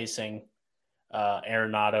just facing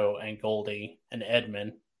Arenado and Goldie and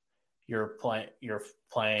Edman. You're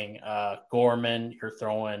playing Gorman. You're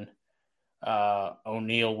throwing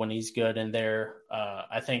O'Neill when he's good in there.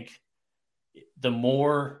 I think the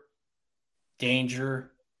more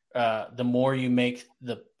danger, the more you make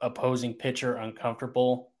the opposing pitcher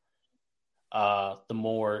uncomfortable, the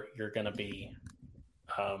more you're going to be,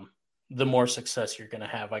 the more success you're going to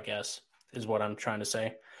have, I guess, is what I'm trying to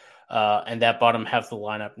say. And that bottom half of the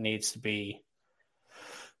lineup needs to be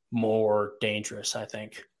more dangerous, I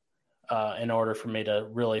think, in order for me to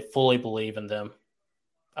really fully believe in them.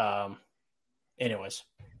 Anyways,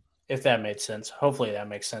 if that made sense, hopefully that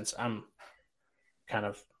makes sense. I'm kind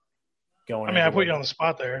of going. I mean, I put you on the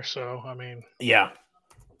spot there, so I mean, yeah,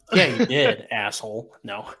 you did, asshole.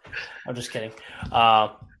 No, I'm just kidding.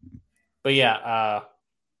 But yeah,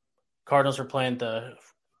 Cardinals are playing the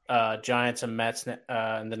Giants and Mets in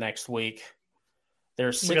the next week. We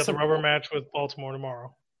got the rubber match with Baltimore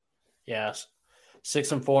tomorrow. Yes,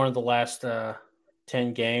 6-4 in the last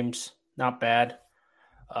 10 games. Not bad.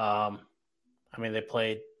 I mean, they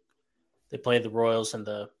played the Royals and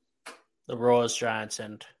the Royals, Giants,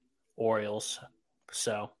 and Orioles,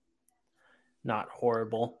 so not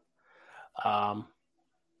horrible. Man,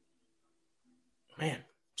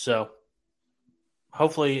 so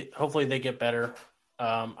hopefully they get better.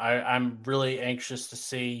 I'm really anxious to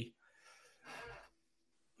see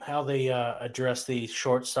how they address the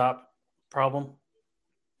shortstop problem.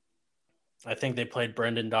 I think they played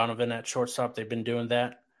Brendan Donovan at shortstop. They've been doing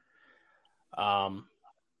that.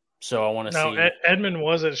 So I want to see. Edman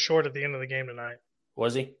was at short at the end of the game tonight.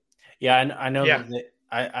 Was he? Yeah, I know. Yeah.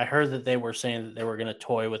 I heard that they were saying that they were going to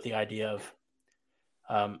toy with the idea of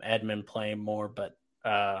Edman playing more, but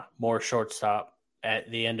more shortstop at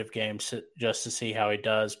the end of games just to see how he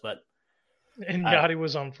does. But and Yachty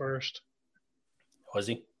was on first. Was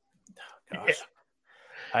he? Oh, gosh.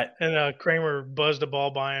 Yeah. And Kramer buzzed a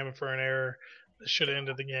ball by him for an error that should have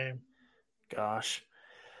ended the game. Gosh.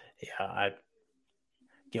 Yeah, I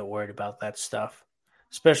get worried about that stuff,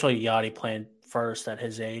 especially Yachty playing first at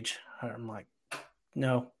his age. I'm like,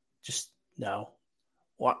 no, just no.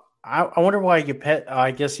 What? I wonder why Yepez.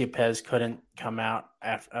 I guess Yepez couldn't come out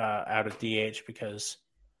out of DH because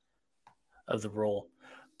of the rule,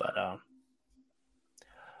 but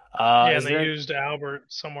and they used Albert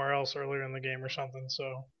somewhere else earlier in the game or something.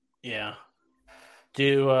 So yeah.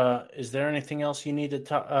 Is there anything else you need to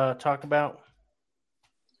talk about?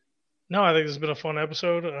 No, I think this has been a fun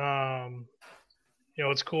episode.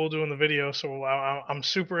 It's cool doing the video, so I'm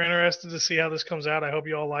super interested to see how this comes out. I hope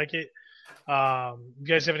you all like it. If you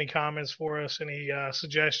guys have any comments for us, any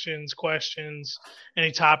suggestions, questions,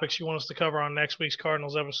 any topics you want us to cover on next week's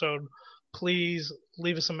Cardinals episode, please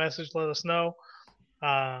leave us a message. Let us know.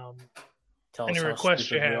 Tell any us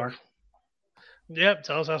requests you have. Yep,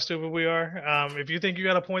 tell us how stupid we are. If you think you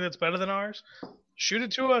got a point that's better than ours, shoot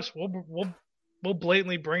it to us. We'll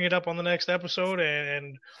blatantly bring it up on the next episode,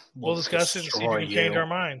 and we'll discuss it and see if we can change our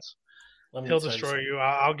minds. He'll destroy you.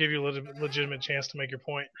 I'll give you a legitimate chance to make your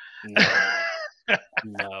point.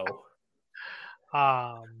 No.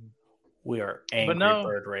 We are angry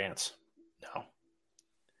bird rants. No.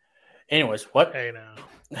 Anyways, what? Hey now.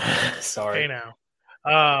 Sorry. Hey now.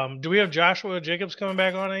 Do we have Joshua Jacobs coming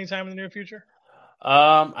back on anytime in the near future?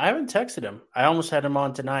 I haven't texted him. I almost had him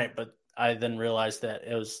on tonight, but I then realized that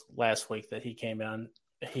it was last week that he came on.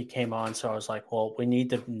 So I was like, well, we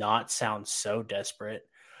need to not sound so desperate.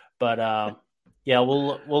 But yeah,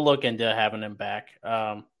 we'll look into having him back.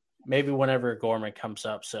 Maybe whenever Gorman comes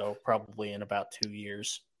up, so probably in about 2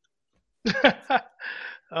 years.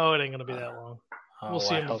 Oh, it ain't gonna be that long. We'll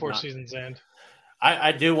see him before season's end.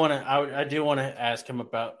 I do want to ask him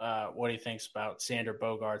about what he thinks about Sander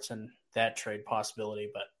Bogaerts and that trade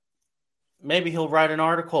possibility, but maybe he'll write an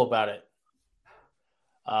article about it.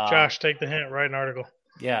 Josh, take the hint. Write an article.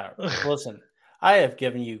 Yeah, listen, I have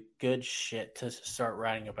given you good shit to start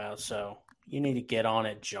writing about, so you need to get on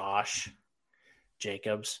it, Josh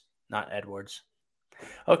Jacobs, not Edwards.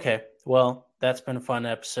 Okay, well, that's been a fun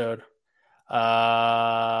episode.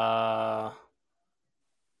 What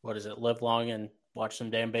is it? Live long and watch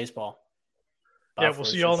some damn baseball. Bye, we'll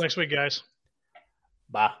see you all next week, guys.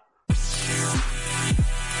 Bye.